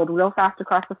it traveled real fast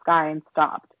across the sky and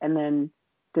stopped and then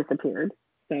disappeared.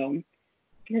 So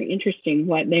very interesting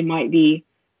what they might be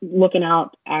looking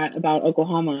out at about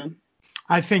Oklahoma.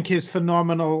 I think is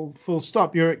phenomenal, full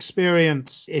stop. Your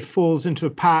experience, it falls into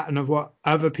a pattern of what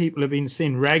other people have been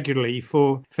seeing regularly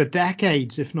for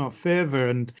decades, if not further.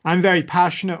 And I'm very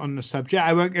passionate on the subject.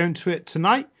 I won't go into it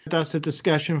tonight. That's a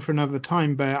discussion for another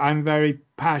time, but I'm very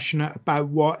passionate about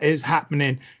what is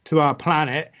happening to our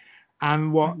planet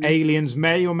and what aliens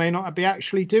may or may not be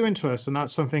actually doing to us. And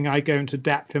that's something I go into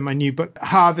depth in my new book,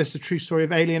 Harvest, a True Story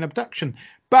of Alien Abduction.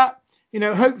 But, you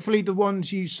know, hopefully the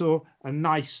ones you saw are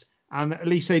nice, and at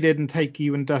least they didn't take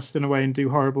you and Dustin away and do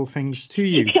horrible things to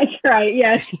you. That's right.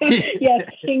 Yes. Yes.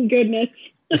 Thank goodness.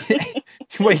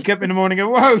 You wake up in the morning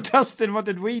and go, whoa, Dustin, what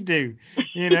did we do?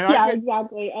 You know. Yeah,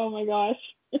 exactly. Oh my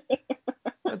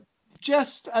gosh.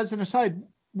 Just as an aside,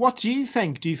 what do you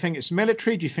think? Do you think it's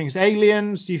military? Do you think it's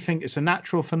aliens? Do you think it's a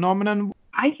natural phenomenon?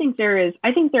 I think there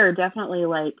are definitely,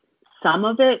 like, some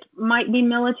of it might be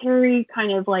military,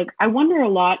 kind of like, I wonder a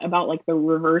lot about like the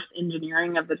reverse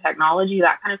engineering of the technology,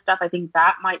 that kind of stuff. I think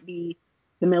that might be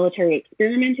the military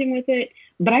experimenting with it.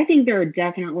 But I think there are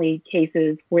definitely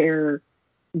cases where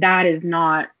that is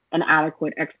not an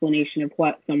adequate explanation of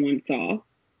what someone saw.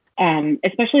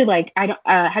 Especially like,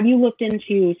 have you looked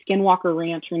into Skinwalker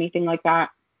Ranch or anything like that?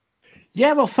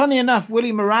 Yeah, well, funny enough,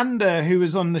 Willie Miranda, who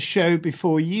was on the show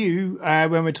before you,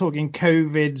 when we're talking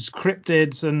COVIDs,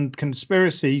 cryptids and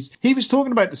conspiracies, he was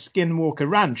talking about the Skinwalker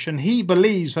Ranch, and he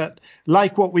believes that,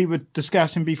 like what we were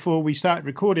discussing before we started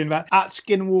recording, that at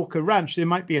Skinwalker Ranch, there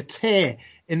might be a tear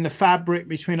in the fabric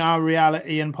between our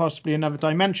reality and possibly another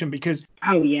dimension, because...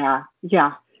 Oh, yeah.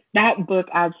 Yeah. That book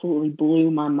absolutely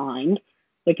blew my mind.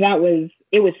 Like,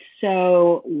 it was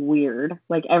so weird.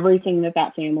 Like, everything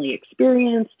that family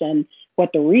experienced and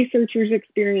what the researchers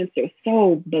experienced, it was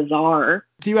so bizarre.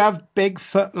 Do you have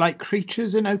Bigfoot-like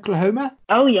creatures in Oklahoma?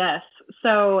 Oh, yes.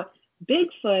 So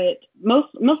Bigfoot,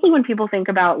 mostly when people think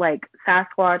about, like,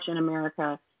 Sasquatch in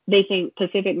America, they think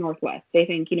Pacific Northwest. They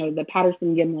think, you know, the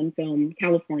Patterson-Gimlin film,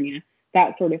 California,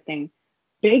 that sort of thing.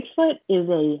 Bigfoot is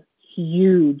a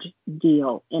huge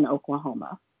deal in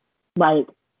Oklahoma. Like,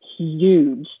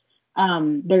 huge.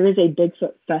 There is a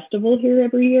Bigfoot festival here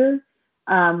every year,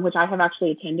 which I have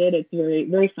actually attended. It's very,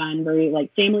 very fun, very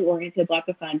like family oriented, lots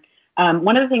of fun.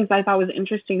 One of the things I thought was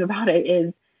interesting about it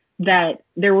is that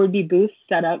there would be booths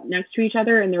set up next to each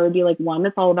other, and there would be like one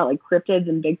that's all about like cryptids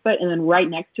and Bigfoot, and then right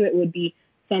next to it would be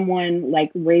someone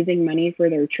like raising money for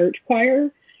their church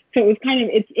choir. So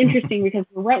it's interesting because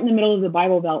we're right in the middle of the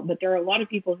Bible Belt, but there are a lot of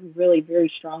people who really very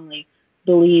strongly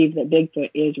believe that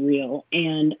Bigfoot is real.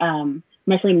 And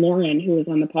my friend Lauren, who was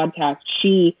on the podcast,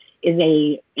 she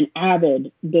is an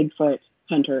avid Bigfoot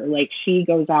hunter. Like, she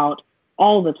goes out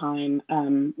all the time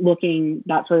looking,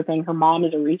 that sort of thing. Her mom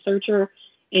is a researcher,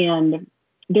 and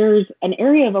there's an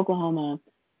area of Oklahoma,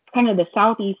 kind of the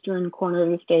southeastern corner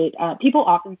of the state. People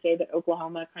often say that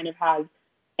Oklahoma kind of has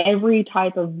every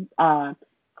type of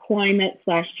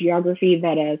climate/geography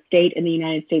that a state in the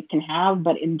United States can have,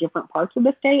 but in different parts of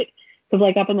the state. Because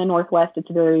like up in the Northwest,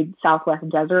 it's very Southwest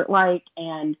desert-like,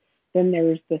 and then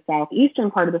there's the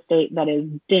southeastern part of the state that is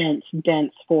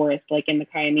dense forest, like in the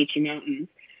Kiamichi Mountains,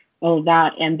 all of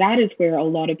that. And that is where a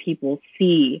lot of people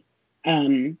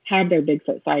have their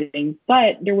Bigfoot sightings.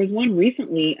 But there was one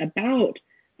recently about,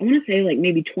 I want to say like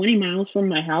maybe 20 miles from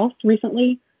my house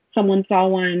recently. Someone saw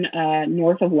one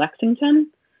north of Lexington.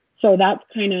 So that's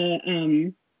kind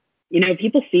of,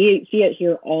 people see it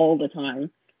here all the time.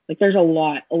 Like, there's a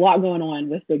lot going on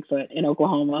with Bigfoot in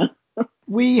Oklahoma.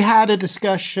 We had a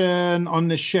discussion on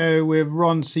the show with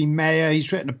Ron C. Mayer.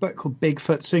 He's written a book called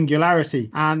Bigfoot Singularity.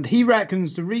 And he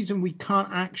reckons the reason we can't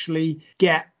actually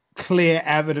get clear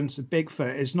evidence of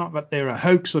Bigfoot is not that they're a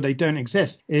hoax or they don't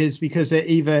exist, is because they're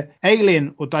either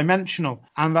alien or dimensional,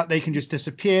 and that they can just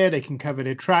disappear, they can cover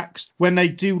their tracks. When they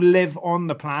do live on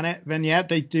the planet, then yeah,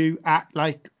 they do act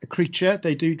like a creature,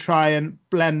 they do try and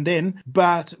blend in,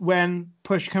 but when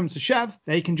push comes to shove,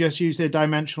 they can just use their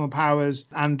dimensional powers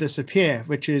and disappear,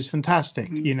 which is fantastic.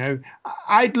 You know,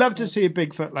 I'd love to see a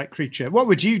Bigfoot-like creature. What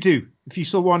would you do if you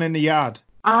saw one in the yard?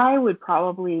 I would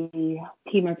probably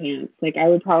pee my pants. Like, I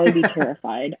would probably be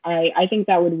terrified. I think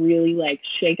that would really, like,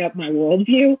 shake up my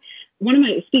worldview.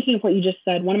 Speaking of what you just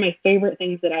said, one of my favorite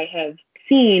things that I have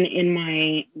seen in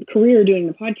my career doing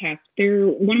the podcast,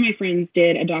 one of my friends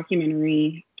did a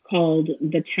documentary called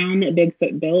The Town That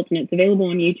Bigfoot Built, and it's available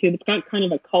on YouTube. It's got kind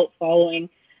of a cult following,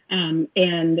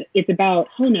 and it's about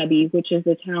Honubby, which is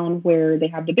the town where they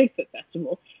have the Bigfoot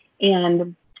Festival.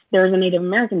 And there's a Native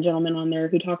American gentleman on there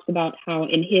who talks about how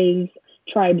in his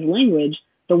tribe's language,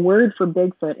 the word for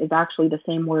Bigfoot is actually the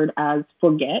same word as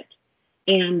forget.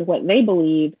 And what they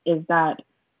believe is that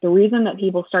the reason that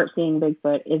people start seeing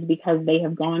Bigfoot is because they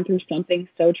have gone through something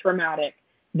so traumatic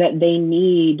that they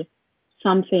need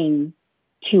something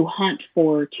to hunt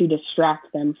for to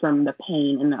distract them from the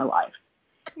pain in their life.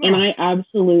 And I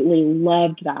absolutely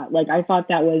loved that. Like, I thought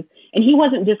that was, and he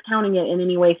wasn't discounting it in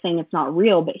any way, saying it's not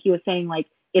real, but he was saying, like,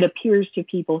 it appears to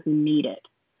people who need it.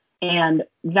 And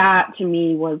that to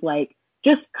me was like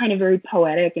just kind of very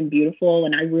poetic and beautiful.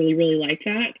 And I really, really liked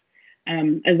that.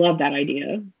 I love that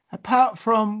idea. Apart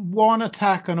from one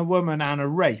attack on a woman and a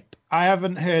rape, I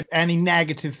haven't heard any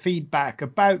negative feedback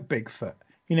about Bigfoot.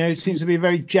 You know, it seems to be a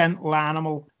very gentle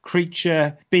animal,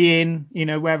 creature, being, you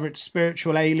know, whether it's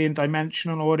spiritual, alien,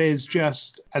 dimensional, or it is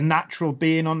just a natural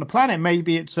being on the planet.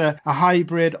 Maybe it's a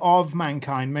hybrid of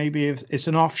mankind. Maybe it's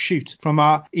an offshoot from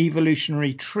our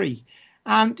evolutionary tree.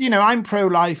 And, you know, I'm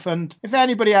pro-life, and if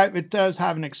anybody out there does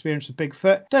have an experience with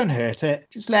Bigfoot, don't hurt it.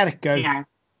 Just let it go. Yeah.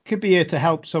 Could be here to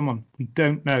help someone. We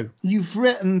don't know. You've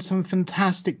written some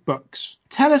fantastic books.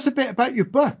 Tell us a bit about your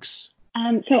books.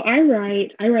 So I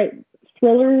write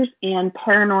thrillers and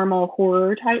paranormal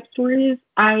horror type stories.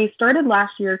 I started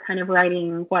last year kind of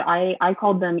writing what I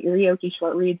called them Eerie, Okie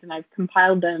short reads, and I've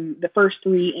compiled them, the first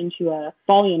 3, into a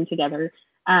volume together.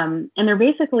 And they're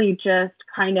basically just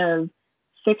kind of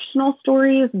fictional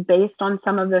stories based on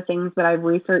some of the things that I've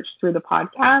researched through the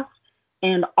podcast.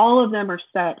 And all of them are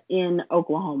set in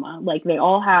Oklahoma. Like, they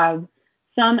all have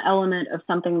some element of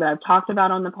something that I've talked about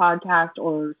on the podcast,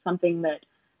 or something that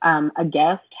a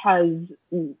guest has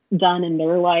done in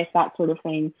their life, that sort of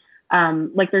thing.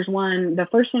 Like, there's one, the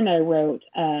first one that I wrote,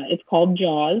 it's called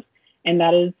Jaws, and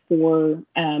that is for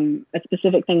a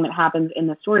specific thing that happens in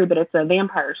the story, but it's a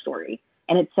vampire story,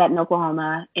 and it's set in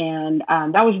Oklahoma, and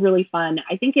that was really fun.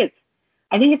 I think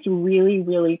it's really,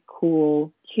 really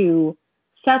cool to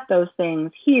set those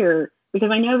things here,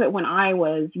 because I know that when I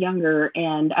was younger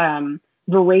and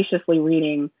voraciously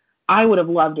reading, I would have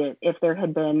loved it if there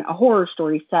had been a horror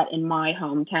story set in my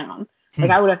hometown. Like,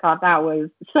 I would have thought that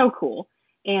was so cool.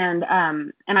 And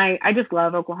I just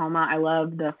love Oklahoma. I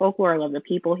love the folklore. I love the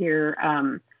people here.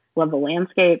 Love the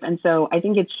landscape. And so I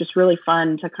think it's just really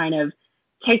fun to kind of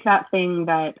take that thing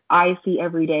that I see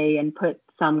every day and put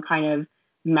some kind of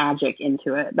magic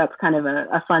into it. That's kind of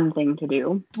a fun thing to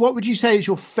do. What would you say is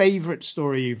your favorite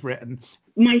story you've written?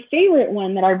 My favorite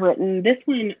one that I've written, this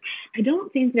one, I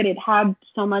don't think that it had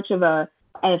so much of a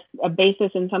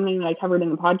basis in something that I covered in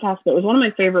the podcast, but it was one of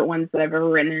my favorite ones that I've ever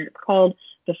written. It's called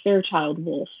The Fairchild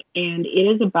Wolf, and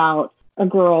it is about a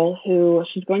girl who,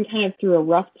 she's going kind of through a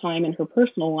rough time in her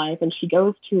personal life, and she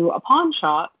goes to a pawn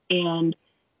shop, and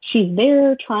she's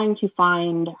there trying to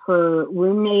find her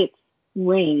roommate's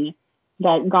ring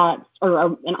that got,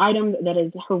 or an item that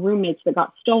is her roommate's that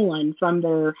got stolen from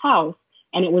their house.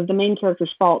 And it was the main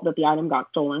character's fault that the item got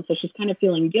stolen. So she's kind of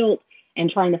feeling guilt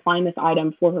and trying to find this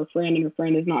item for her friend, and her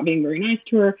friend is not being very nice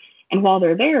to her. And while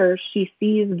they're there, she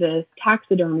sees this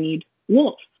taxidermied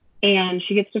wolf, and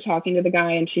she gets to talking to the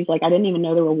guy, and she's like, I didn't even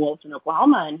know there were wolves in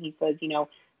Oklahoma. And he says, you know,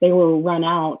 they were run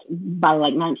out by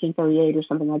like 1938 or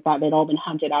something like that. They'd all been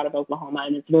hunted out of Oklahoma,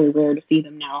 and it's very rare to see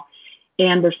them now.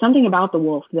 And there's something about the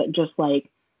wolf that just like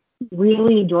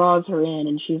really draws her in,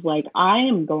 and she's like, I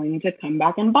am going to come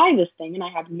back and buy this thing, and I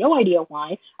have no idea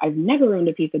why. I've never owned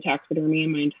a piece of taxidermy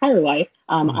in my entire life.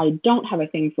 I don't have a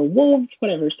thing for wolves,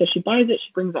 whatever. So she buys it,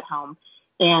 she brings it home,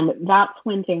 and that's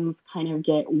when things kind of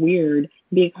get weird,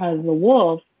 because the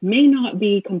wolf may not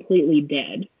be completely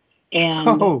dead, and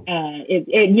so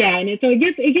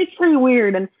it gets pretty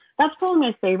weird. And that's probably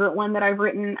my favorite one that I've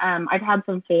written. I've had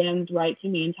some fans write to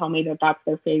me and tell me that that's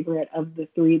their favorite of the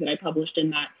 3 that I published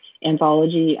in that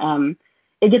anthology.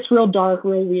 It gets real dark,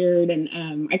 real weird,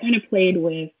 and I kind of played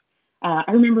with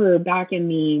I remember back in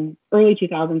the early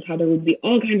 2000s how there would be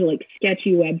all kinds of like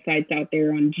sketchy websites out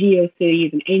there on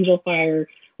GeoCities and Angel Fire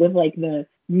with like the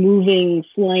moving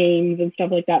flames and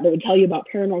stuff like that would tell you about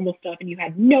paranormal stuff, and you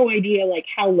had no idea like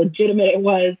how legitimate it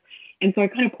was. And so I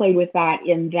kind of played with that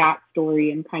in that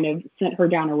story and kind of sent her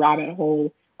down a rabbit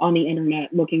hole on the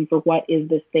internet looking for what is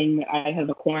this thing that I have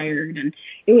acquired. And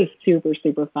it was super,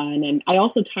 super fun. And I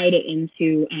also tied it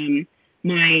into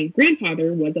my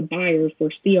grandfather was a buyer for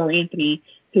C.R. Anthony,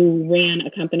 who ran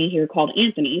a company here called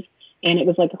Anthony's. And it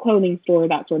was like a clothing store,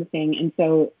 that sort of thing. And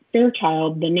so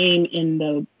Fairchild, the name in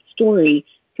the story,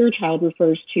 Fairchild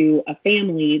refers to a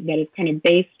family that is kind of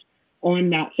based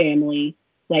on that family,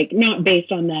 like not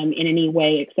based on them in any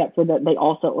way, except for that they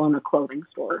also own a clothing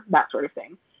store, that sort of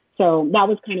thing. So that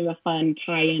was kind of a fun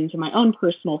tie-in to my own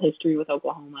personal history with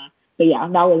Oklahoma. But yeah,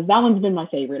 that one's been my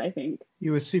favorite, I think.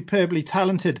 You were superbly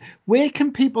talented. Where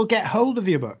can people get hold of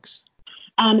your books?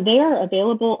 They are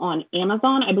available on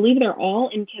Amazon. I believe they're all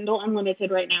in Kindle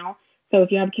Unlimited right now. So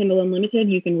if you have Kindle Unlimited,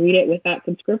 you can read it with that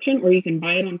subscription, or you can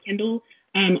buy it on Kindle.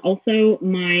 Also,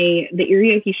 the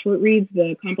Eerie Okie short reads,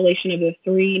 the compilation of the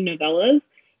 3 novellas,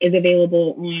 is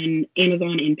available on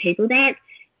Amazon in paperback.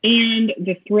 And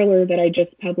the thriller that I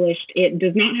just published, it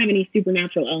does not have any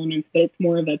supernatural elements, but it's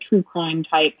more of a true crime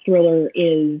type thriller,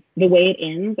 is The Way It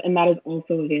Ends, and that is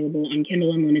also available on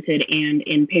Kindle Unlimited and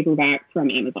in paperback from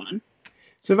Amazon.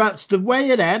 So that's The Way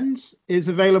It Ends is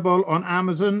available on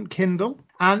Amazon Kindle,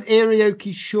 and Eerie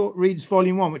Okie Short Reads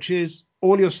Volume 1, which is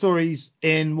all your stories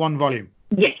in one volume.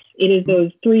 Yes, it is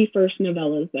those 3 first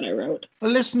novellas that I wrote.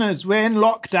 Well, listeners, we're in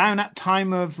lockdown at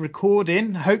time of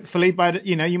recording. Hopefully,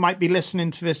 you might be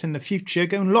listening to this in the future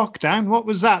going, lockdown? What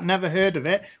was that? Never heard of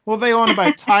it. What are they on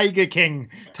about? Tiger King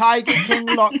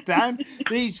lockdown?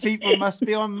 These people must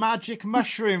be on magic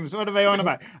mushrooms. What are they on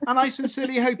about? And I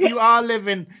sincerely hope you are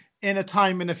living in a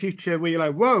time in the future where you're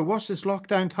like, whoa, what's this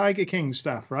lockdown Tiger King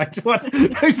stuff, right? What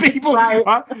those people right.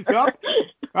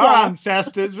 Our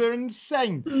ancestors were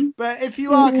insane. But if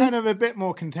you are kind of a bit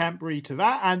more contemporary to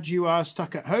that, and you are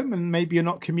stuck at home and maybe you're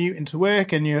not commuting to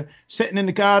work and you're sitting in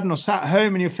the garden or sat at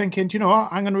home and you're thinking, do you know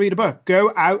what, I'm going to read a book.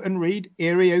 Go out and read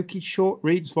Eerie Okie Short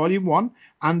Reads Volume 1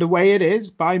 and The Way It Is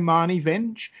by Marnie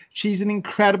Vinch. She's an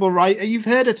incredible writer. You've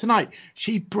heard her tonight.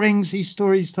 She brings these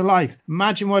stories to life.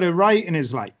 Imagine what her writing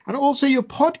is like. And also your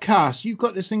podcast. You've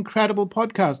got this incredible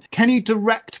podcast. Can you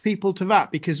direct people to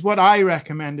that? Because what I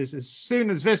recommend is as soon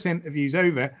as this interview's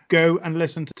over, go and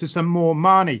listen to some more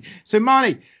Marnie. So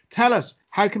Marnie, tell us,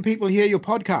 how can people hear your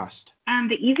podcast?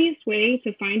 The easiest way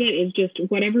to find it is just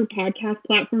whatever podcast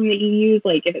platform that you use,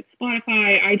 like if it's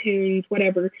Spotify, iTunes,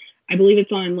 whatever. I believe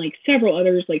it's on like several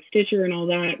others like Stitcher and all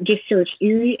that. Just search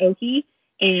Eerie Okie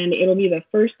and it'll be the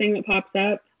first thing that pops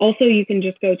up. Also, you can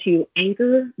just go to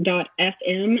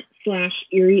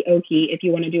anchor.fm/Eerie Okie if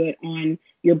you want to do it on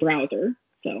your browser.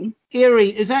 So Eerie,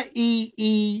 is that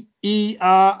EERIEOKIE?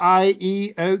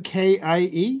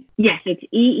 Yes, it's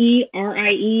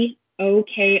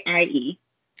EERIEOKIE.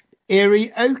 Eerie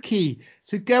Okie.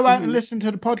 So go out and listen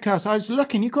to the podcast. I was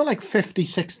looking, you've got like 50,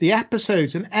 60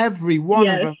 episodes, and every one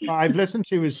of them I've listened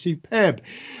to is superb.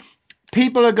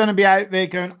 People are going to be out there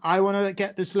going, I want to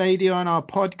get this lady on our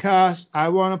podcast. I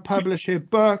want to publish her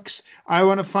books. I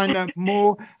want to find out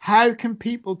more. How can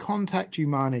people contact you,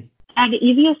 Marnie? The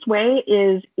easiest way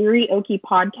is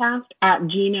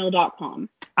eerieokiepodcast@gmail.com.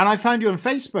 And I found you on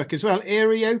Facebook as well,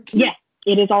 Eerie Okie. Yes.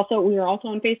 We are also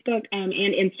on Facebook and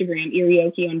Instagram, Eerie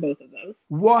Okie on both of those.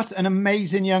 What an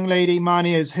amazing young lady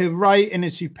Marnie is. Her writing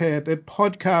is superb. Her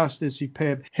podcast is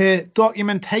superb. Her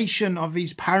documentation of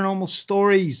these paranormal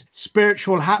stories,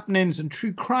 spiritual happenings and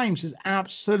true crimes is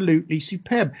absolutely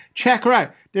superb. Check her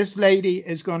out. This lady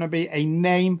is going to be a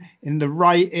name in the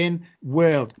writing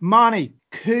world. Marnie,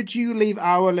 could you leave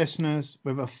our listeners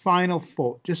with a final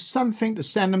thought? Just something to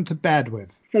send them to bed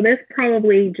with. So this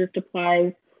probably just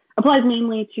applies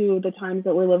mainly to the times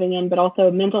that we're living in, but also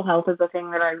mental health is a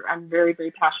thing that I'm very, very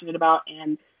passionate about.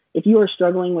 And if you are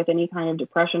struggling with any kind of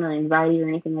depression or anxiety or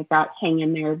anything like that, hang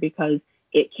in there because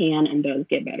it can and does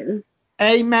get better.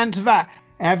 Amen to that.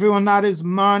 Everyone, that is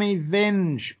Marnie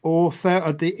Vinch, author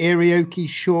of the Eerie Okie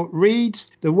Short Reads,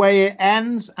 The Way It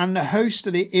Ends, and the host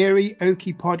of the Eerie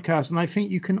Okie podcast. And I think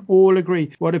you can all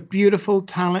agree what a beautiful,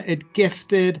 talented,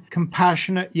 gifted,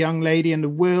 compassionate young lady. And the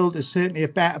world is certainly a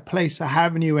better place for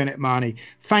having you in it, Marnie.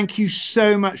 Thank you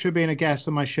so much for being a guest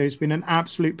on my show. It's been an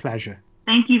absolute pleasure.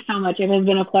 Thank you so much. It has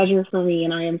been a pleasure for me,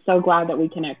 and I am so glad that we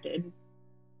connected.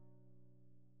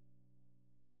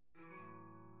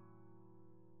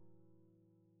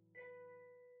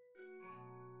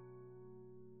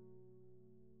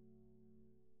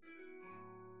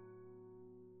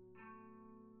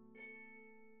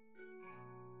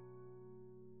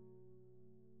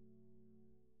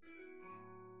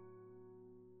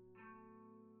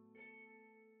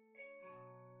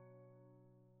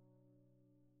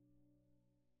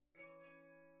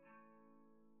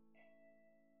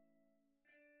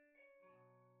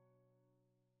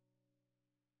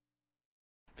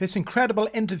 This incredible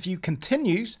interview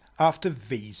continues after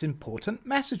these important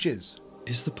messages.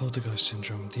 Is the poltergeist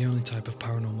syndrome the only type of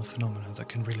paranormal phenomena that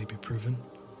can really be proven?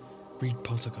 Read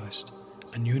Poltergeist,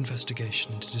 a new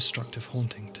investigation into destructive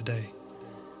haunting today.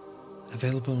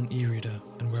 Available on e-reader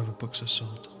and wherever books are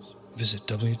sold. Visit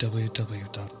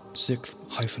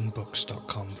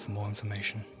www.sixth-books.com for more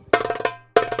information.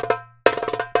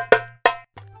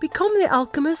 Become the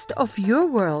alchemist of your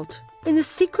world. In The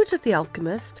Secret of the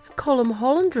Alchemist, Colm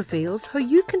Holland reveals how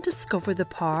you can discover the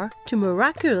power to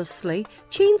miraculously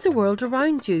change the world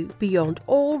around you beyond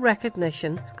all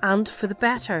recognition and for the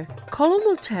better. Colm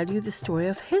will tell you the story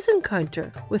of his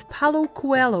encounter with Paulo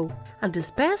Coelho and his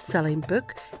best-selling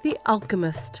book, The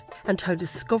Alchemist, and how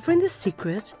discovering the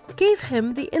secret gave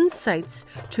him the insights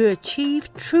to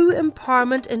achieve true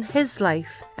empowerment in his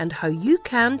life, and how you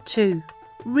can too.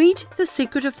 Read The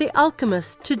Secret of the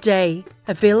Alchemist today,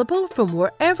 available from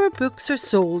wherever books are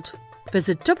sold.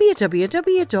 Visit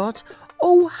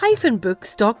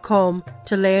www.o-books.com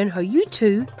to learn how you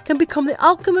too can become the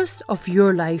alchemist of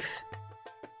your life.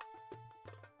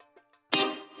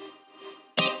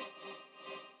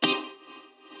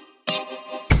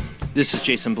 This is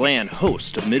Jason Bland,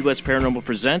 host of Midwest Paranormal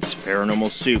Presents Paranormal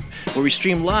Soup, where we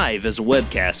stream live as a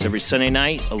webcast every Sunday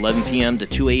night, 11 p.m. to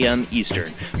 2 a.m.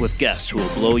 Eastern, with guests who will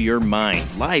blow your mind.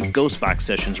 Live ghost box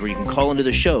sessions where you can call into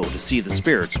the show to see if the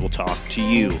spirits will talk to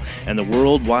you, and the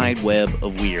World Wide Web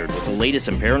of Weird with the latest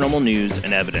in paranormal news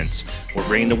and evidence. We're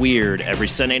bringing the weird every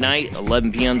Sunday night,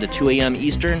 11 p.m. to 2 a.m.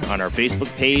 Eastern on our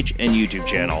Facebook page and YouTube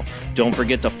channel. Don't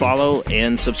forget to follow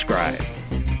and subscribe.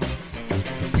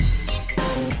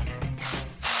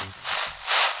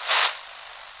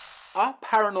 Are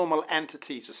paranormal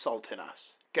entities assaulting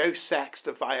us? Ghost Sex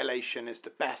the Violation is the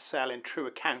best-selling true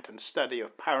account and study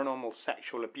of paranormal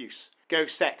sexual abuse.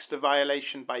 Ghost Sex the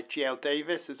Violation by G.L.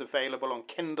 Davis is available on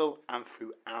Kindle and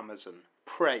through Amazon.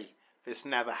 Pray this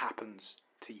never happens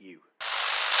to you.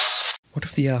 What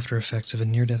if the after effects of a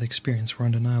near-death experience were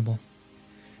undeniable?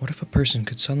 What if a person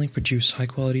could suddenly produce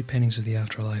high-quality paintings of the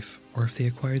afterlife, or if they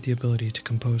acquired the ability to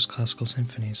compose classical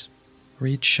symphonies?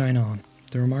 Read Shine On,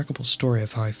 the remarkable story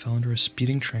of how I fell under a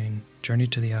speeding train,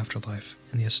 journeyed to the afterlife,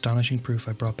 and the astonishing proof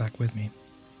I brought back with me.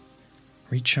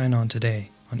 Read Shine On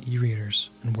today on e-readers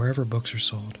and wherever books are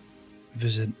sold.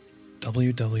 Visit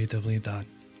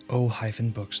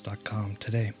www.o-books.com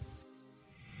today.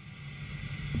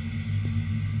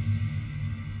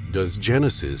 Does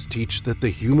Genesis teach that the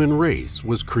human race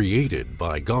was created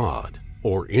by God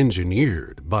or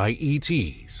engineered by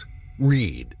ETs?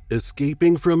 Read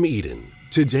Escaping from Eden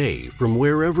today from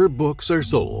wherever books are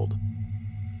sold.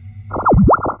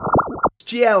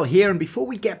 GL here, and before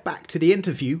we get back to the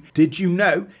interview, did you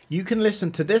know you can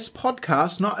listen to this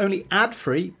podcast not only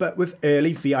ad-free but with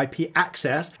early VIP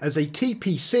access as a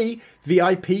TPC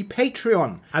VIP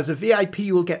Patreon. As a VIP,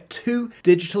 you will get 2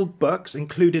 digital books,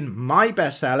 including my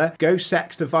bestseller, Ghost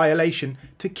Sex the Violation,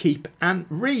 to keep and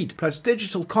read, plus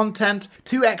digital content,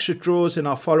 2 extra draws in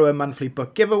our follower monthly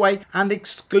book giveaway, and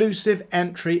exclusive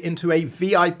entry into a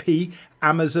VIP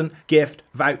Amazon gift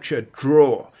voucher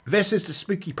draw. This is the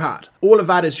spooky part. All of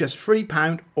that is just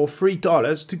 £3 or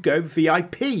 $3 to go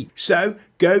VIP. So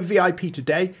go VIP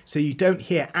today so you don't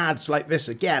hear ads like this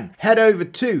again. Head over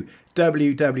to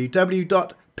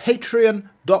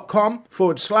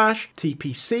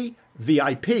www.patreon.com/TPC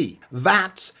VIP.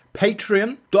 That's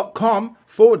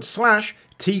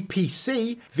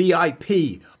patreon.com/TPC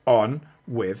VIP. On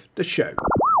with the show.